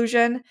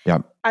exclusion,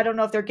 Yep. I don't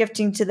know if they're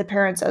gifting to the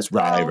parents as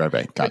well. Right.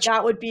 But Gotcha.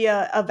 that would be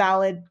a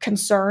valid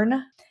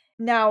concern.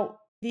 Now,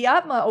 the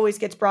UTMA always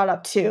gets brought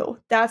up too.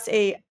 That's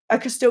a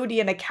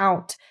custodian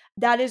account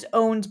that is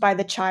owned by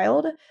the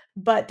child,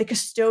 but the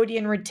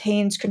custodian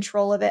retains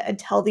control of it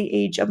until the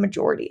age of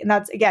majority. And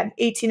that's, again,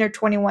 18 or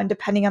 21,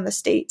 depending on the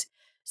state.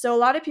 So a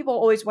lot of people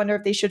always wonder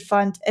if they should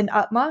fund an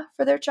UTMA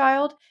for their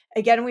child.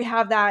 Again, we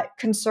have that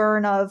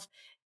concern of,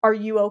 are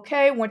you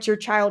okay once your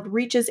child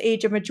reaches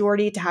age of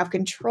majority to have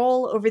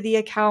control over the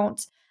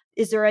account?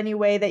 Is there any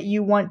way that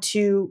you want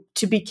to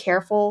be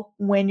careful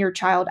when your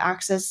child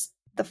accesses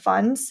the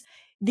funds?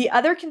 The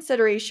other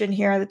consideration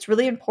here that's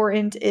really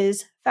important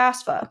is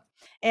FAFSA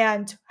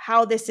and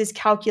how this is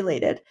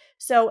calculated.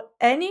 So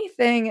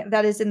anything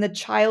that is in the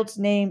child's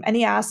name,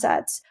 any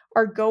assets,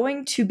 are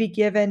going to be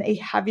given a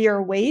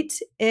heavier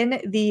weight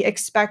in the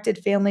expected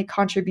family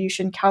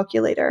contribution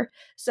calculator.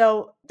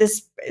 So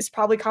this is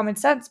probably common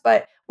sense,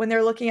 but when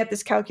they're looking at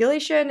this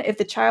calculation, if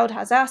the child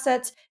has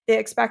assets, they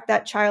expect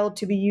that child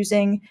to be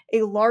using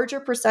a larger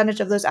percentage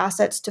of those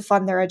assets to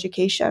fund their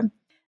education.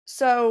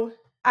 So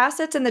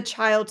assets in the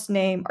child's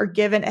name are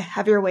given a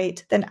heavier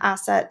weight than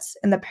assets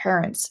in the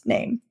parent's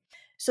name.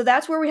 So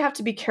that's where we have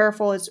to be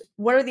careful, is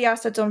what are the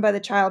assets owned by the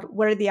child?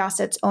 What are the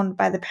assets owned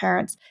by the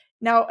parents?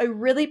 Now, a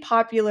really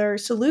popular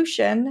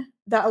solution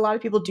that a lot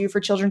of people do for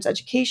children's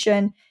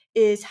education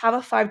is have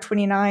a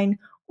 529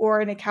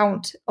 or an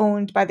account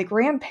owned by the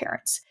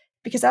grandparents,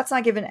 because that's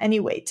not given any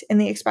weight in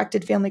the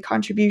expected family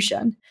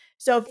contribution.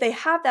 So if they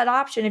have that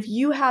option, if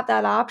you have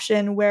that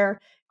option where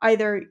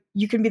either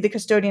you can be the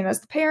custodian as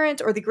the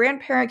parent or the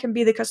grandparent can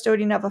be the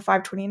custodian of a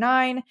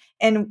 529.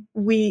 And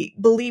we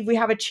believe we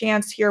have a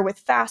chance here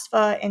with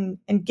FAFSA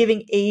and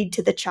giving aid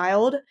to the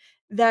child,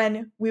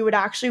 then we would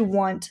actually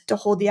want to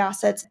hold the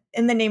assets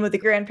in the name of the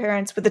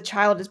grandparents with the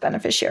child as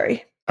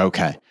beneficiary.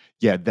 Okay.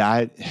 Yeah,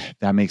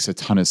 that makes a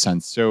ton of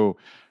sense. So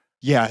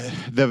yeah,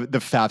 the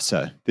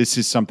FAFSA, this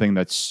is something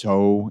that's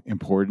so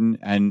important.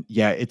 And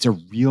yeah, it's a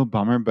real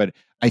bummer, but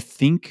I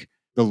think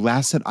the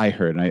last that I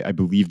heard, and I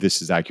believe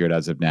this is accurate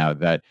as of now,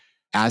 that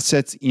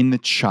assets in the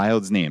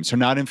child's name, so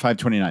not in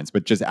 529s,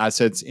 but just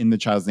assets in the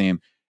child's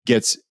name,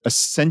 gets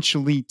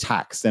essentially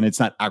taxed. And it's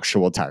not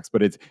actual tax,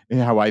 but it's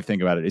how I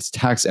think about it. It's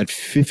taxed at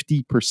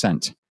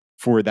 50%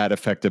 for that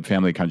effective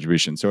family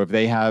contribution. So if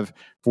they have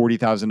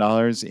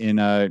 $40,000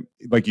 in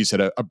like you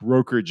said, a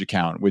brokerage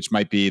account, which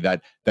might be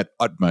that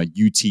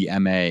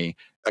UTMA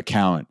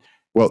account,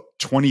 well,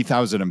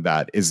 20,000 of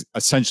that is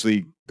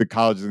essentially the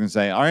college is going to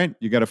say, all right,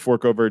 you got to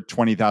fork over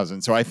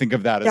 20,000. So I think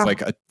of that as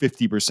like a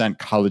 50%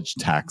 college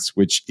tax,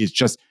 which is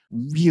just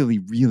really,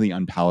 really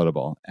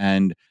unpalatable.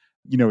 And,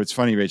 it's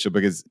funny, Rachel,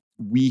 because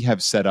we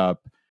have set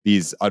up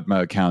these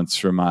UTMA accounts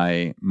for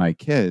my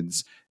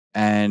kids.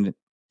 And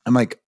I'm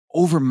like,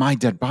 over my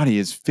dead body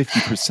is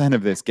 50%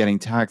 of this getting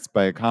taxed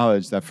by a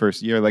college that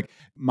first year. Like,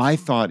 my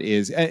thought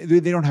is they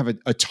don't have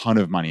a ton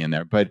of money in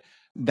there, but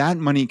that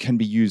money can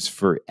be used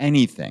for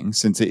anything,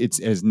 since it's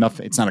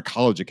nothing. It's not a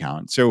college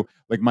account. So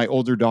like, my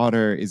older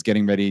daughter is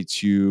getting ready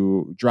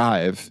to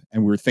drive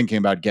and we're thinking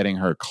about getting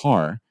her a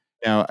car.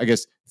 Now, I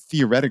guess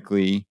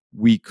theoretically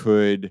we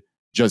could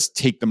just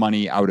take the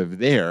money out of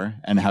there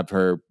and have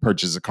her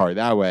purchase a car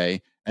that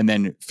way. And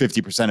then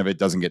 50% of it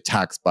doesn't get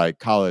taxed by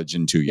college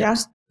in 2 years. Yeah.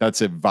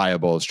 That's a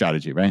viable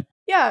strategy, right?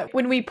 Yeah.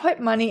 When we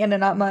put money in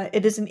an UTMA,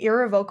 it is an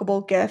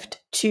irrevocable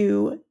gift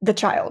to the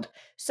child.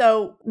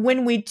 So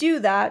when we do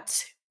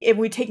that, if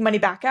we take money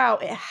back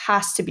out, it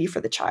has to be for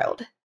the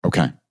child.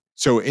 Okay.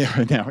 So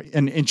now,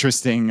 an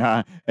interesting,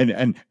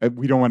 and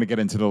we don't want to get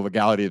into the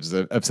legalities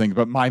of things,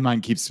 but my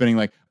mind keeps spinning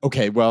like,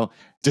 okay, well,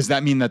 does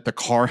that mean that the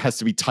car has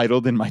to be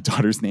titled in my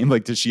daughter's name?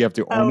 Like, does she have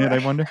to own it?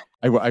 I wonder.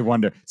 I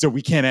wonder. So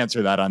we can't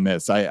answer that on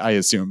this, I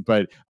assume.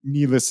 But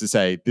needless to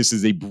say, this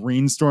is a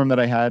brainstorm that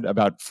I had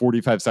about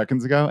 45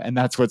 seconds ago. And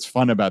that's what's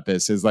fun about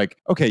this is like,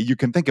 okay, you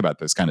can think about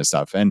this kind of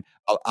stuff. And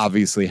I'll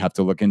obviously have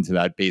to look into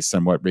that based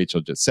on what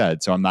Rachel just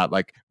said. So I'm not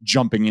like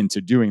jumping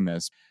into doing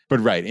this. But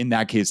right, in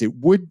that case, it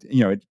would,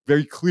 it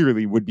very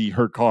clearly would be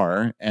her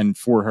car and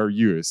for her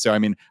use. So, I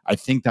mean, I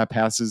think that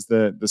passes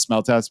the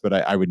smell test, but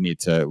I would need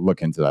to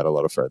look into that a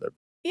little further.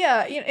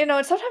 Yeah,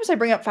 and sometimes I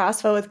bring up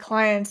FAFSA with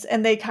clients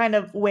and they kind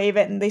of waive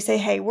it and they say,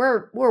 hey,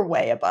 we're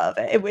way above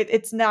it.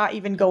 It's not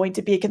even going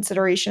to be a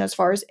consideration as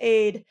far as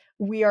aid.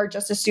 We are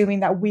just assuming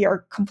that we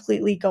are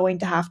completely going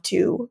to have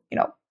to,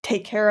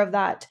 take care of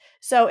that.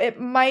 So it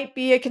might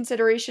be a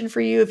consideration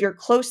for you. If you're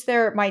close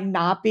there, it might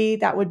not be.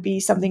 That would be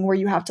something where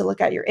you have to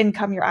look at your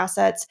income, your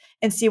assets,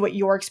 and see what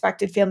your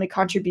expected family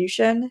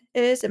contribution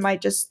is. It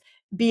might just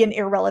be an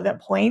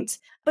irrelevant point.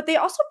 But they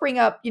also bring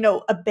up,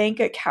 a bank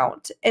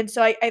account. And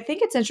so I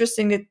think it's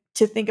interesting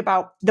to think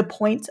about the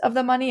point of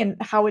the money and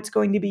how it's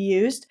going to be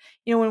used.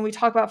 When we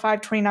talk about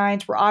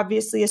 529s, we're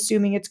obviously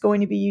assuming it's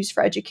going to be used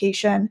for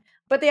education.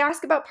 But they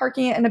ask about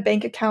parking it in a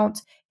bank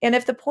account. And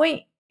if the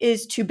point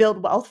is to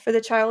build wealth for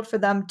the child, for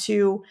them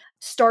to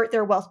start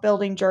their wealth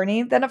building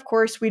journey, then of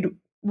course we'd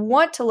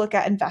want to look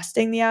at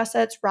investing the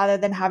assets rather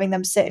than having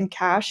them sit in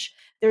cash.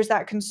 There's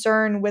that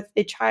concern with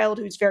a child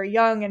who's very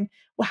young and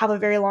will have a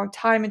very long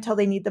time until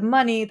they need the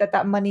money,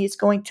 that money is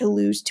going to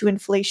lose to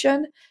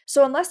inflation.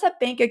 So unless that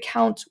bank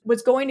account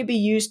was going to be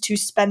used to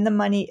spend the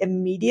money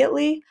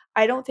immediately,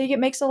 I don't think it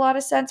makes a lot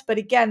of sense. But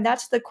again,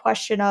 that's the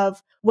question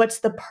of what's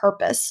the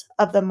purpose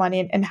of the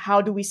money and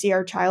how do we see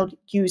our child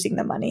using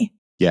the money?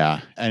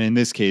 Yeah. And in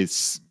this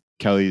case,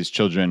 Kelly's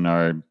children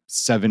are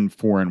 7,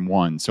 4, and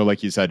 1. So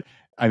like you said,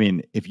 I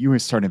mean, if you were to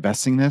start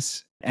investing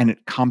this and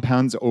it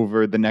compounds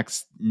over the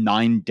next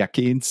 9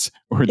 decades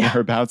or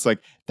thereabouts, like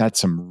that's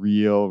some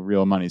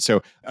real money.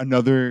 So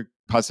another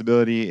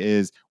possibility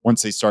is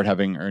once they start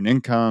having earned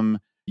income,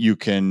 you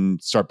can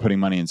start putting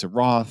money into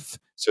Roth.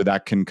 So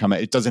that can come,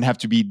 it doesn't have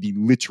to be the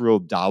literal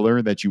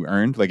dollar that you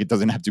earned. Like it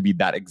doesn't have to be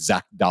that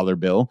exact dollar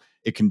bill.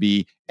 It can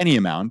be any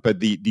amount, but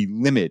the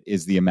limit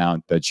is the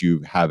amount that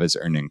you have as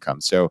earned income.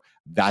 So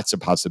that's a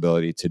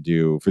possibility to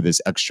do for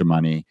this extra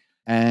money.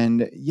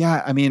 And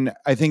yeah, I mean,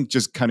 I think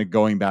just kind of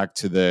going back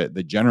to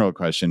the general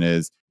question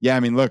is, yeah, I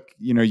mean, look,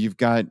 you've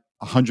got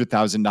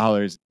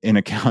 $100,000 in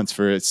accounts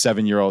for a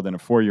 7-year-old and a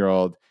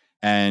 4-year-old.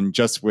 And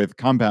just with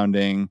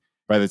compounding,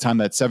 by the time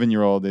that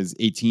 7-year-old is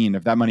 18,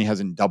 if that money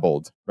hasn't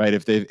doubled, right?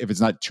 If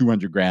it's not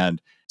 200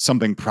 grand,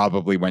 something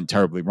probably went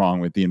terribly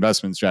wrong with the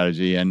investment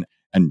strategy, and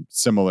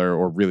similar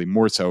or really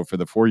more so for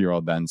the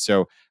 4-year-old then.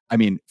 So, I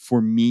mean,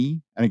 for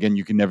me, and again,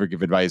 you can never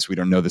give advice. We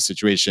don't know the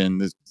situation.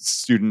 The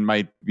student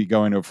might be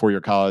going to a 4-year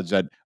college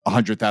at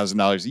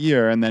 $100,000 a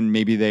year, and then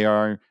maybe they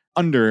are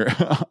under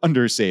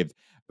saved.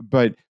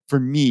 But for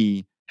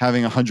me,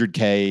 having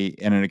 100K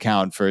in an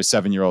account for a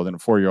 7-year-old and a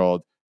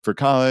 4-year-old for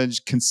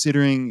college,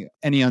 considering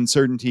any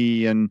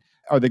uncertainty and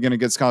are they going to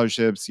get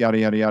scholarships, yada,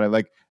 yada, yada.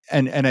 Like,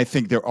 and I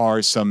think there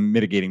are some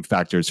mitigating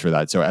factors for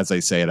that. So as I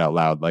say it out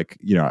loud, like,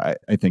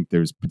 I think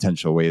there's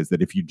potential ways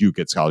that if you do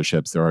get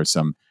scholarships, there are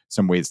some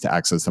ways to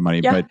access the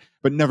money. Yeah.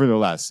 But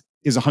nevertheless,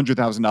 is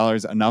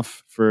 $100,000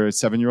 enough for a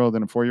 7-year-old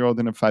and a 4-year-old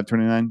in a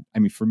 529? I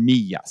mean, for me,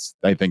 yes.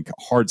 I think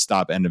hard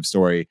stop, end of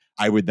story.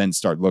 I would then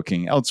start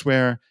looking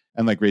elsewhere.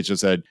 And like Rachel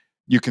said,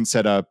 you can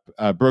set up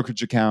a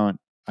brokerage account.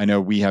 I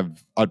know we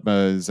have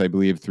UTMAs, I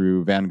believe,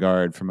 through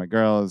Vanguard for my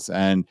girls,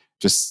 and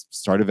just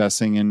start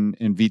investing in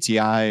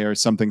VTI or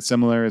something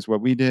similar is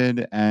what we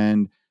did,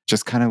 and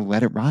just kind of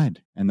let it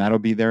ride. And that'll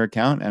be their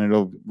account, and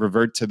it'll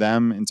revert to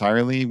them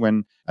entirely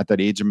when at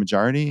that age of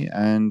majority.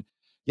 And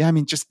yeah, I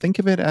mean, just think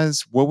of it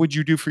as what would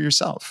you do for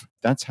yourself?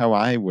 That's how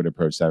I would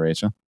approach that,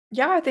 Rachel.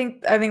 Yeah, I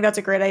think that's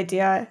a great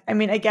idea. I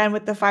mean, again,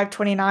 with the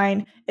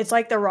 529, it's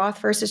like the Roth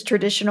versus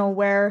traditional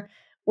where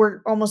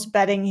we're almost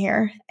betting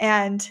here.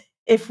 And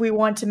if we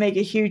want to make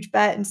a huge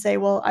bet and say,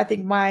 well, I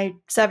think my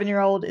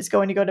 7-year-old is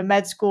going to go to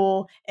med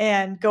school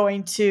and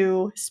going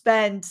to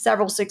spend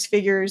several 6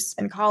 figures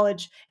in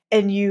college,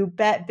 and you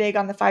bet big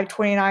on the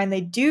 529,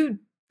 they do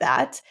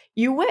that,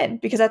 you win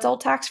because that's all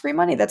tax-free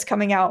money that's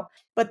coming out.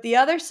 But the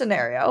other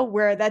scenario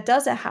where that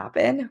doesn't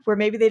happen, where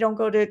maybe they don't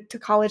go to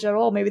college at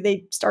all, maybe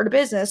they start a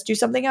business, do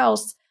something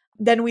else,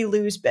 then we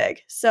lose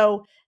big.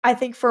 So I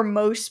think for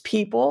most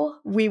people,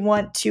 we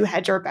want to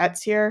hedge our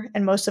bets here.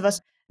 And most of us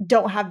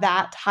don't have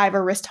that high of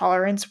a risk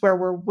tolerance where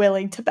we're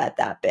willing to bet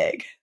that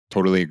big.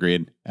 Totally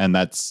agreed. And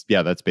that's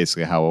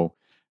basically how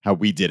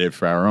we did it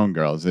for our own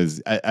girls.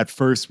 Is at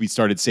first we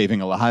started saving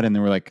a lot, and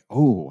then we're like,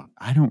 oh,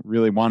 I don't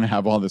really want to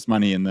have all this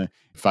money in the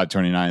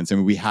 529s. I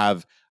mean, we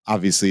have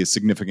obviously a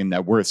significant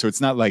net worth. So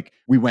it's not like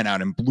we went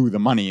out and blew the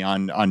money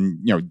on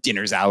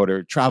dinners out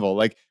or travel.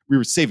 Like we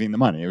were saving the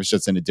money. It was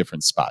just in a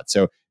different spot.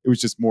 So it was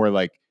just more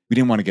like we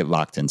didn't want to get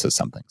locked into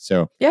something.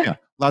 So yeah,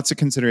 lots of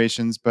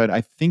considerations, but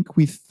I think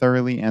we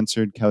thoroughly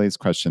answered Kelly's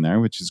question there,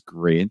 which is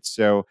great.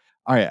 So,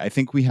 all right, I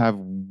think we have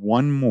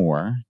one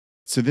more.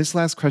 So this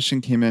last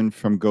question came in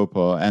from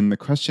Gopal, and the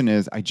question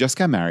is, I just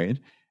got married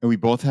and we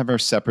both have our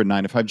separate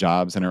 9-to-5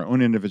 jobs and our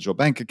own individual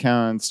bank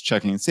accounts,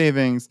 checking and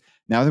savings.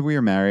 Now that we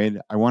are married,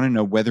 I want to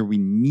know whether we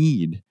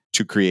need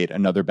to create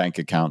another bank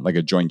account, like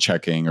a joint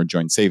checking or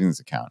joint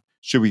savings account.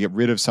 Should we get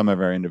rid of some of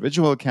our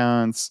individual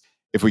accounts?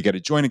 If we get a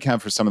joint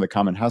account for some of the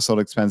common household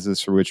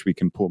expenses for which we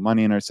can pool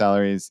money in our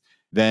salaries,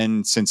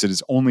 then since it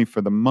is only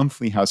for the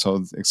monthly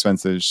household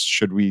expenses,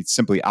 should we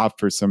simply opt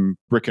for some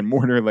brick and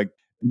mortar like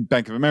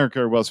Bank of America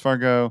or Wells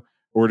Fargo,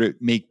 or to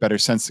make better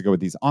sense to go with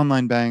these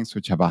online banks,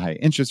 which have a high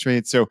interest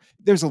rate? So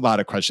there's a lot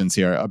of questions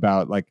here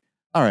about like,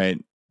 all right,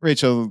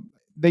 Rachel,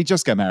 they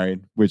just got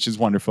married, which is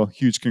wonderful.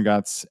 Huge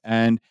congrats.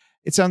 And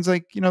it sounds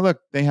like, look,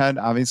 they had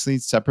obviously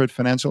separate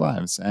financial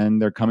lives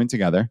and they're coming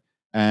together.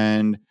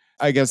 And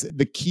I guess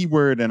the key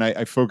word, and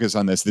I focus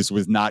on this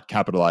was not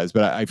capitalized,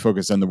 but I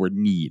focus on the word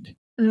need,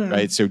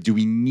 right? So do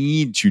we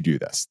need to do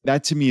this?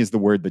 That to me is the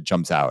word that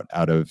jumps out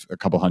of a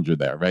couple hundred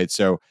there, right?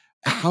 So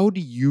how do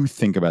you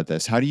think about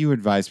this? How do you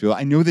advise people?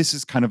 I know this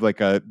is kind of like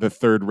the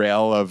third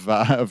rail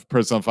of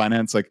personal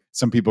finance. Like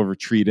some people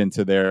retreat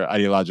into their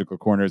ideological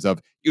corners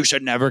of you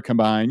should never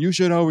combine, you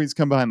should always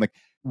combine. Like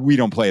we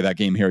don't play that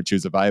game here at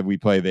Choose a Vibe. We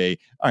play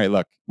all right,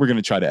 look, we're going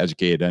to try to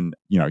educate and,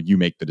 you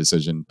make the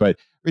decision. But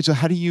Rachel,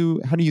 how do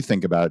you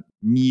think about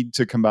need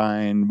to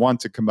combine, want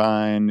to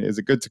combine? Is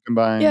it good to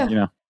combine?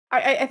 Yeah.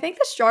 I think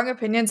the strong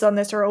opinions on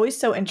this are always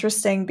so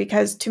interesting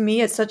because to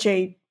me, it's such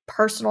a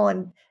personal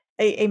and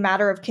a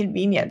matter of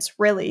convenience,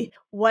 really.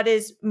 What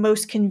is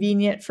most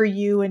convenient for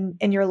you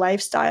and your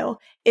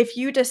lifestyle? If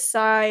you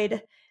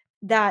decide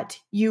that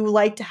you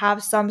like to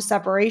have some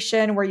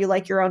separation where you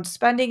like your own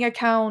spending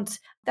account,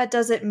 that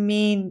doesn't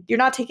mean you're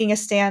not taking a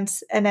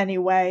stance in any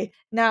way.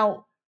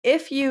 Now,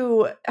 if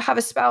you have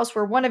a spouse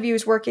where one of you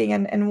is working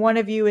and one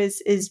of you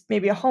is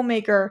maybe a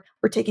homemaker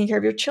or taking care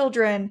of your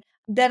children,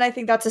 then I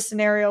think that's a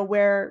scenario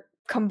where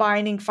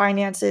combining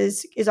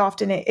finances is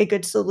often a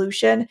good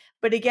solution.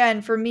 But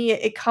again, for me,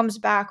 it comes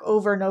back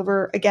over and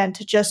over again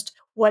to just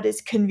what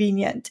is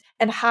convenient.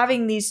 And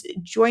having these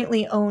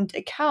jointly owned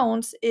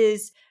accounts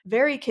is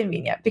very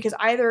convenient because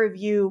either of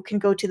you can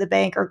go to the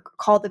bank or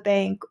call the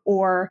bank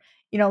or,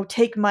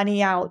 take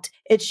money out.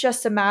 It's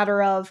just a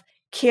matter of,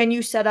 can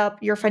you set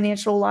up your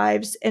financial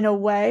lives in a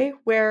way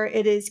where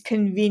it is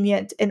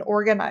convenient and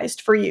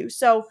organized for you?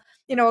 So,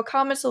 a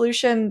common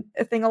solution,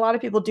 a thing a lot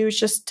of people do is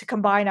just to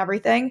combine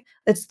everything.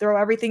 Let's throw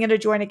everything in a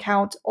joint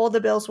account. All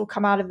the bills will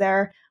come out of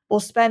there. We'll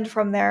spend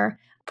from there,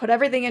 put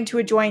everything into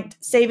a joint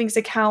savings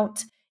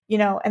account,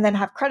 and then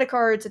have credit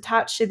cards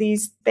attached to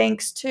these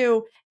banks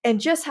too, and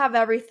just have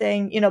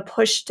everything,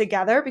 pushed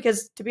together.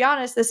 Because to be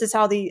honest, this is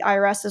how the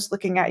IRS is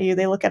looking at you.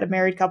 They look at a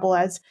married couple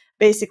as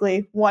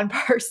basically one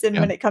person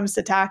when it comes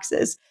to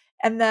taxes.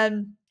 And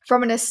then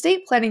from an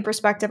estate planning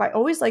perspective, I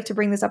always like to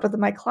bring this up with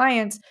my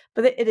clients,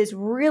 but it is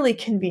really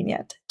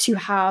convenient to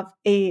have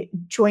a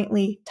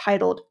jointly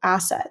titled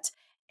asset.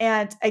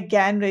 And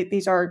again,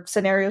 these are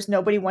scenarios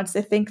nobody wants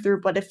to think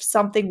through, but if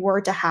something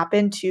were to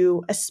happen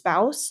to a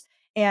spouse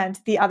and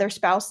the other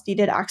spouse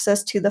needed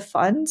access to the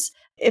funds,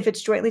 if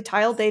it's jointly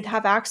titled, they'd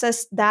have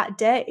access that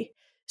day.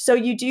 So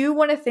you do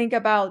want to think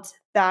about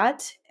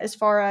that as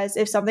far as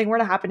if something were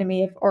to happen to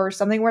me or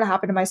something were to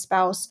happen to my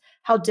spouse,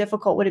 how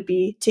difficult would it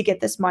be to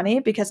get this money?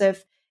 Because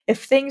if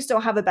things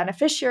don't have a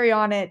beneficiary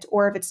on it,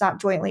 or if it's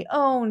not jointly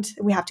owned,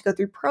 we have to go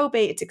through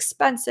probate, it's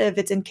expensive,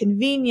 it's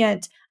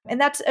inconvenient.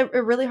 And that's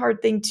a really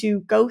hard thing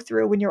to go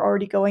through when you're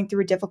already going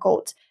through a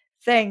difficult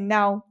thing.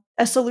 Now,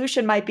 a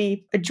solution might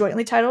be a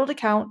jointly titled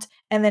account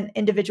and then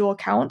individual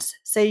accounts.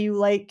 Say you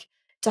like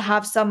to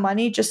have some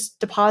money just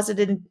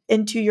deposited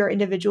into your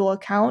individual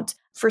account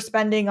for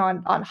spending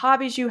on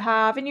hobbies you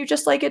have, and you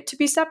just like it to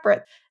be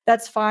separate.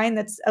 That's fine.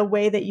 That's a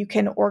way that you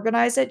can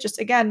organize it. Just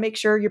again, make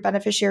sure your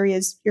beneficiary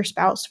is your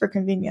spouse for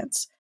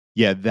convenience.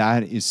 Yeah,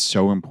 that is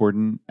so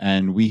important.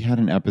 And we had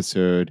an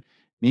episode,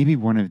 maybe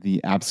one of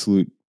the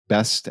absolute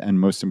best and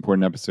most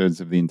important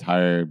episodes of the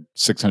entire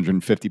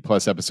 650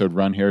 plus episode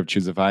run here of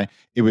Choose a Vi.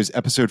 It was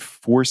episode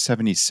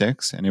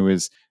 476, and it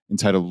was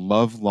entitled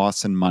Love,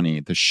 Loss, and Money,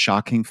 the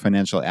shocking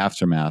financial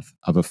aftermath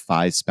of a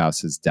FI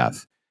spouse's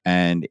death.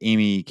 And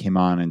Amy came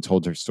on and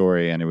told her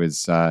story, and it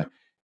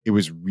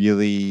was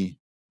really,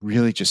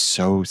 really just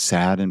so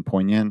sad and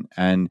poignant,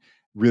 and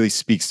really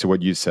speaks to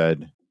what you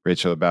said,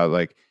 Rachel, about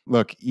like,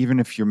 look, even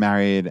if you're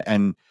married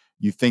and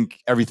you think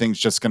everything's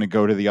just going to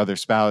go to the other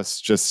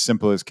spouse, just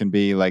simple as can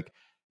be, like,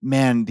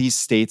 man, these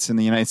states in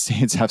the United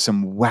States have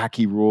some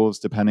wacky rules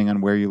depending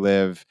on where you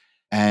live.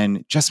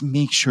 And just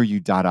make sure you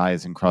dot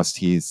I's and cross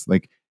T's.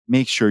 Like,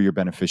 make sure your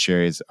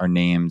beneficiaries are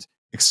named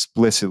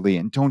explicitly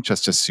and don't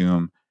just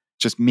assume.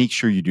 Just make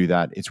sure you do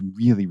that. It's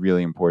really,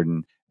 really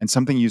important. And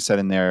something you said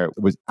in there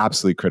was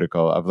absolutely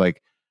critical of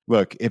like,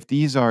 look, if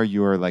these are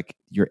your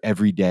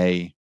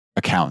everyday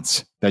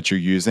accounts that you're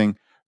using,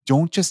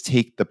 don't just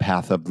take the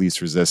path of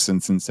least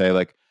resistance and say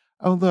like,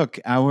 oh, look,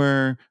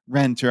 our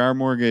rent or our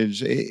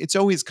mortgage, it's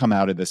always come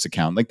out of this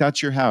account. Like,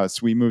 that's your house.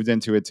 We moved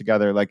into it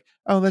together. Like,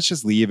 oh, let's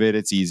just leave it.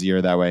 It's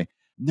easier that way.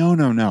 No,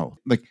 no, no.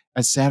 Like,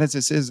 as sad as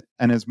this is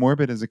and as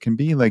morbid as it can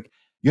be, like,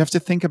 you have to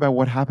think about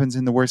what happens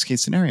in the worst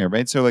case scenario,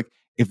 right? So like,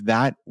 if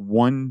that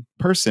one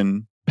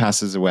person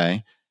passes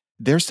away,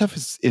 their stuff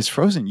is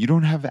frozen. You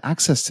don't have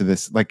access to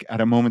this like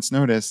at a moment's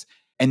notice.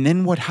 And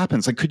then what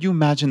happens? Like, could you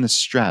imagine the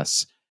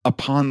stress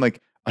upon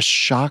like a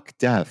shock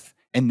death?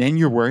 And then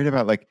you're worried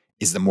about like,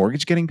 is the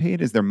mortgage getting paid?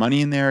 Is there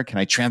money in there? Can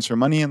I transfer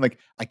money in? Like,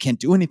 I can't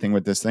do anything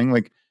with this thing.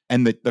 Like,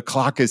 and the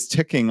clock is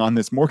ticking on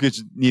this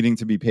mortgage needing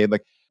to be paid.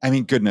 Like, I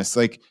mean, goodness,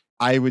 like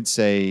I would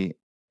say,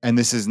 and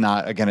this is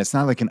not, again, it's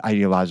not like an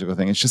ideological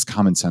thing. It's just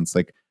common sense.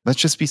 Like, let's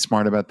just be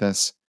smart about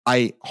this.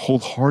 I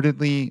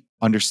wholeheartedly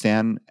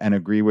understand and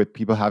agree with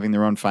people having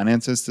their own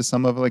finances to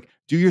some level. Like,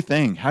 do your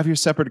thing, have your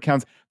separate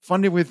accounts,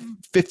 fund it with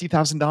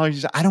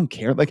 $50,000. I don't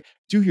care. Like,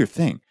 do your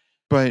thing.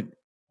 But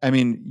I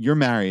mean, you're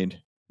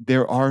married.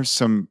 There are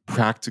some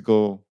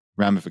practical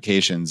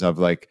ramifications of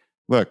like,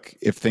 look,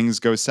 if things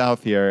go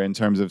south here in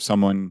terms of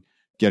someone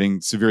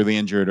getting severely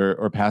injured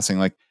or passing,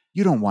 like,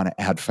 you don't want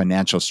to add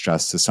financial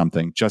stress to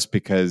something just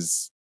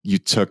because you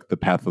took the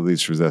path of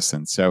least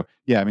resistance. So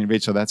yeah, I mean,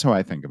 Rachel, that's how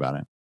I think about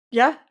it.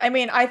 Yeah. I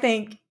mean, I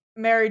think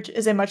marriage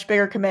is a much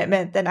bigger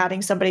commitment than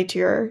adding somebody to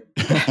your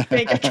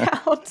bank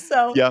account.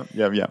 So Yeah.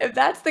 if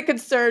that's the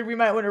concern, we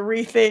might want to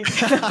rethink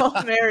the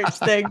whole marriage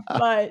thing.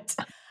 But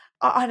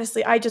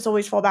honestly, I just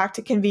always fall back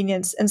to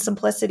convenience and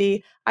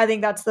simplicity. I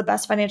think that's the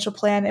best financial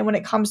plan. And when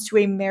it comes to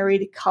a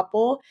married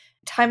couple,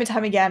 time and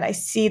time again, I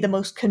see the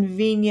most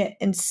convenient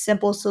and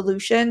simple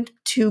solution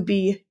to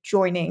be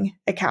joining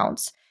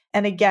accounts.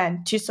 And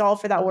again, to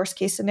solve for that worst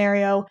case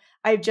scenario,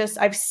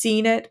 I've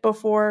seen it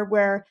before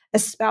where a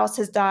spouse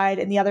has died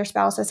and the other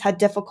spouse has had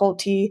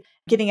difficulty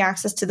getting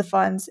access to the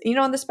funds.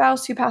 And the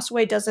spouse who passed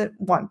away doesn't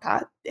want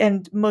that.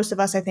 And most of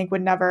us, I think,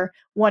 would never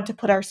want to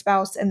put our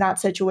spouse in that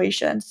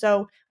situation.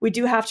 So we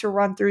do have to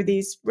run through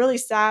these really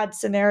sad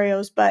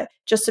scenarios, but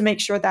just to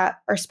make sure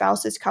that our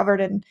spouse is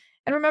covered. And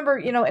remember,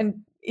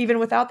 and even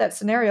without that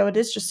scenario, it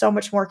is just so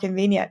much more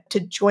convenient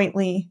to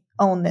jointly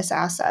own this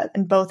asset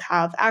and both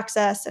have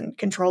access and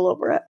control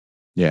over it.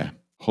 Yeah,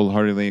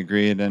 wholeheartedly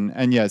agreed.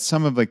 And yeah,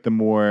 some of like the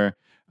more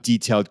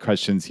detailed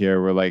questions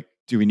here were like,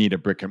 do we need a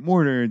brick and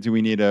mortar? Do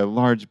we need a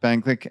large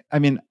bank? Like, I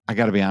mean, I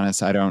got to be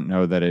honest, I don't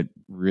know that it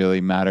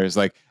really matters.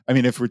 Like, I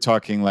mean, if we're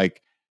talking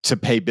like to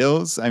pay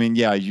bills, I mean,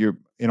 yeah, you're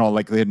in all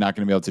likelihood not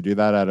going to be able to do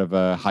that out of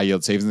a high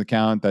yield savings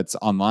account that's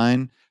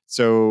online.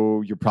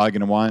 So you're probably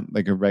going to want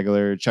like a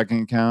regular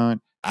checking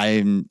account.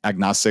 I'm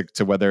agnostic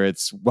to whether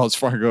it's Wells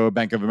Fargo,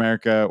 Bank of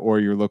America, or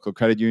your local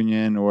credit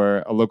union or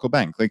a local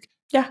bank. Like,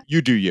 Yeah.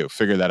 you do you,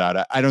 figure that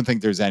out. I don't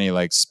think there's any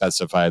like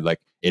specified, like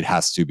it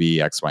has to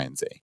be X, Y, and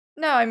Z.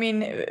 No, I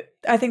mean,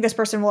 I think this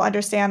person will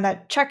understand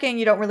that checking,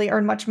 you don't really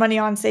earn much money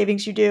on,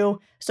 savings you do.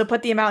 So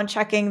put the amount in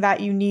checking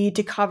that you need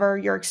to cover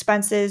your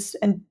expenses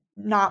and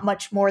not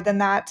much more than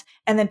that.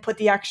 And then put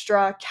the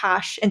extra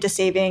cash into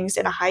savings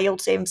in a high yield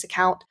savings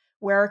account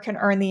where it can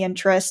earn the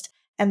interest.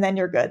 And then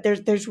you're good.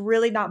 There's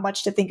really not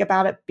much to think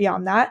about it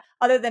beyond that,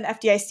 other than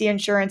FDIC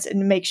insurance,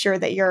 and make sure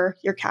that your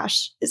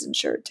cash is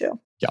insured too.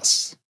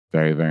 Yes.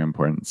 Very, very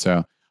important.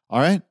 So, all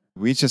right.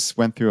 We just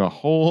went through a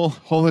whole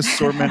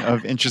assortment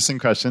of interesting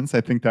questions.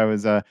 I think that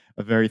was a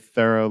very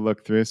thorough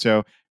look through.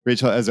 So,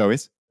 Rachel, as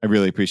always, I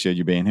really appreciate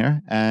you being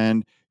here.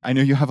 And I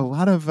know you have a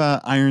lot of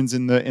irons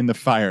in the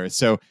fire.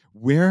 So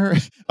where,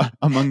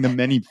 among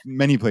the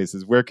many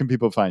places, where can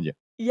people find you?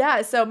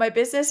 Yeah, so my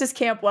business is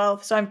Camp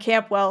Wealth. So I'm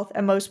Camp Wealth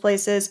at most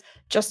places.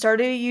 Just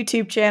started a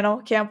YouTube channel,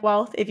 Camp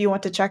Wealth, if you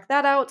want to check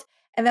that out.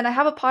 And then I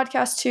have a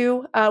podcast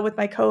too with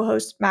my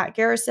co-host, Matt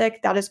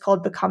Garisick. That is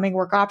called Becoming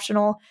Work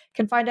Optional.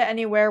 Can find it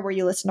anywhere where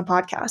you listen to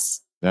podcasts.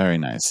 Very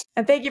nice.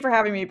 And thank you for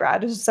having me,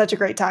 Brad. It was such a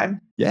great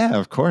time. Yeah,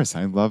 of course.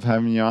 I love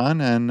having you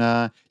on. And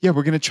yeah,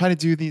 we're going to try to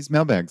do these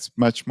mailbags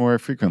much more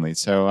frequently.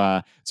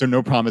 So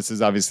no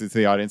promises, obviously, to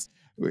the audience,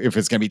 if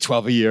it's going to be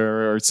 12 a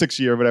year or 6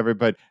 a year or whatever.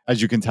 But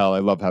as you can tell, I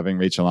love having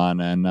Rachel on.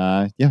 And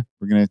yeah,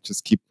 we're going to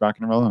just keep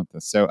rocking and rolling with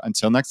this. So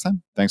until next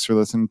time, thanks for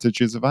listening to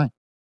Choose a Vi.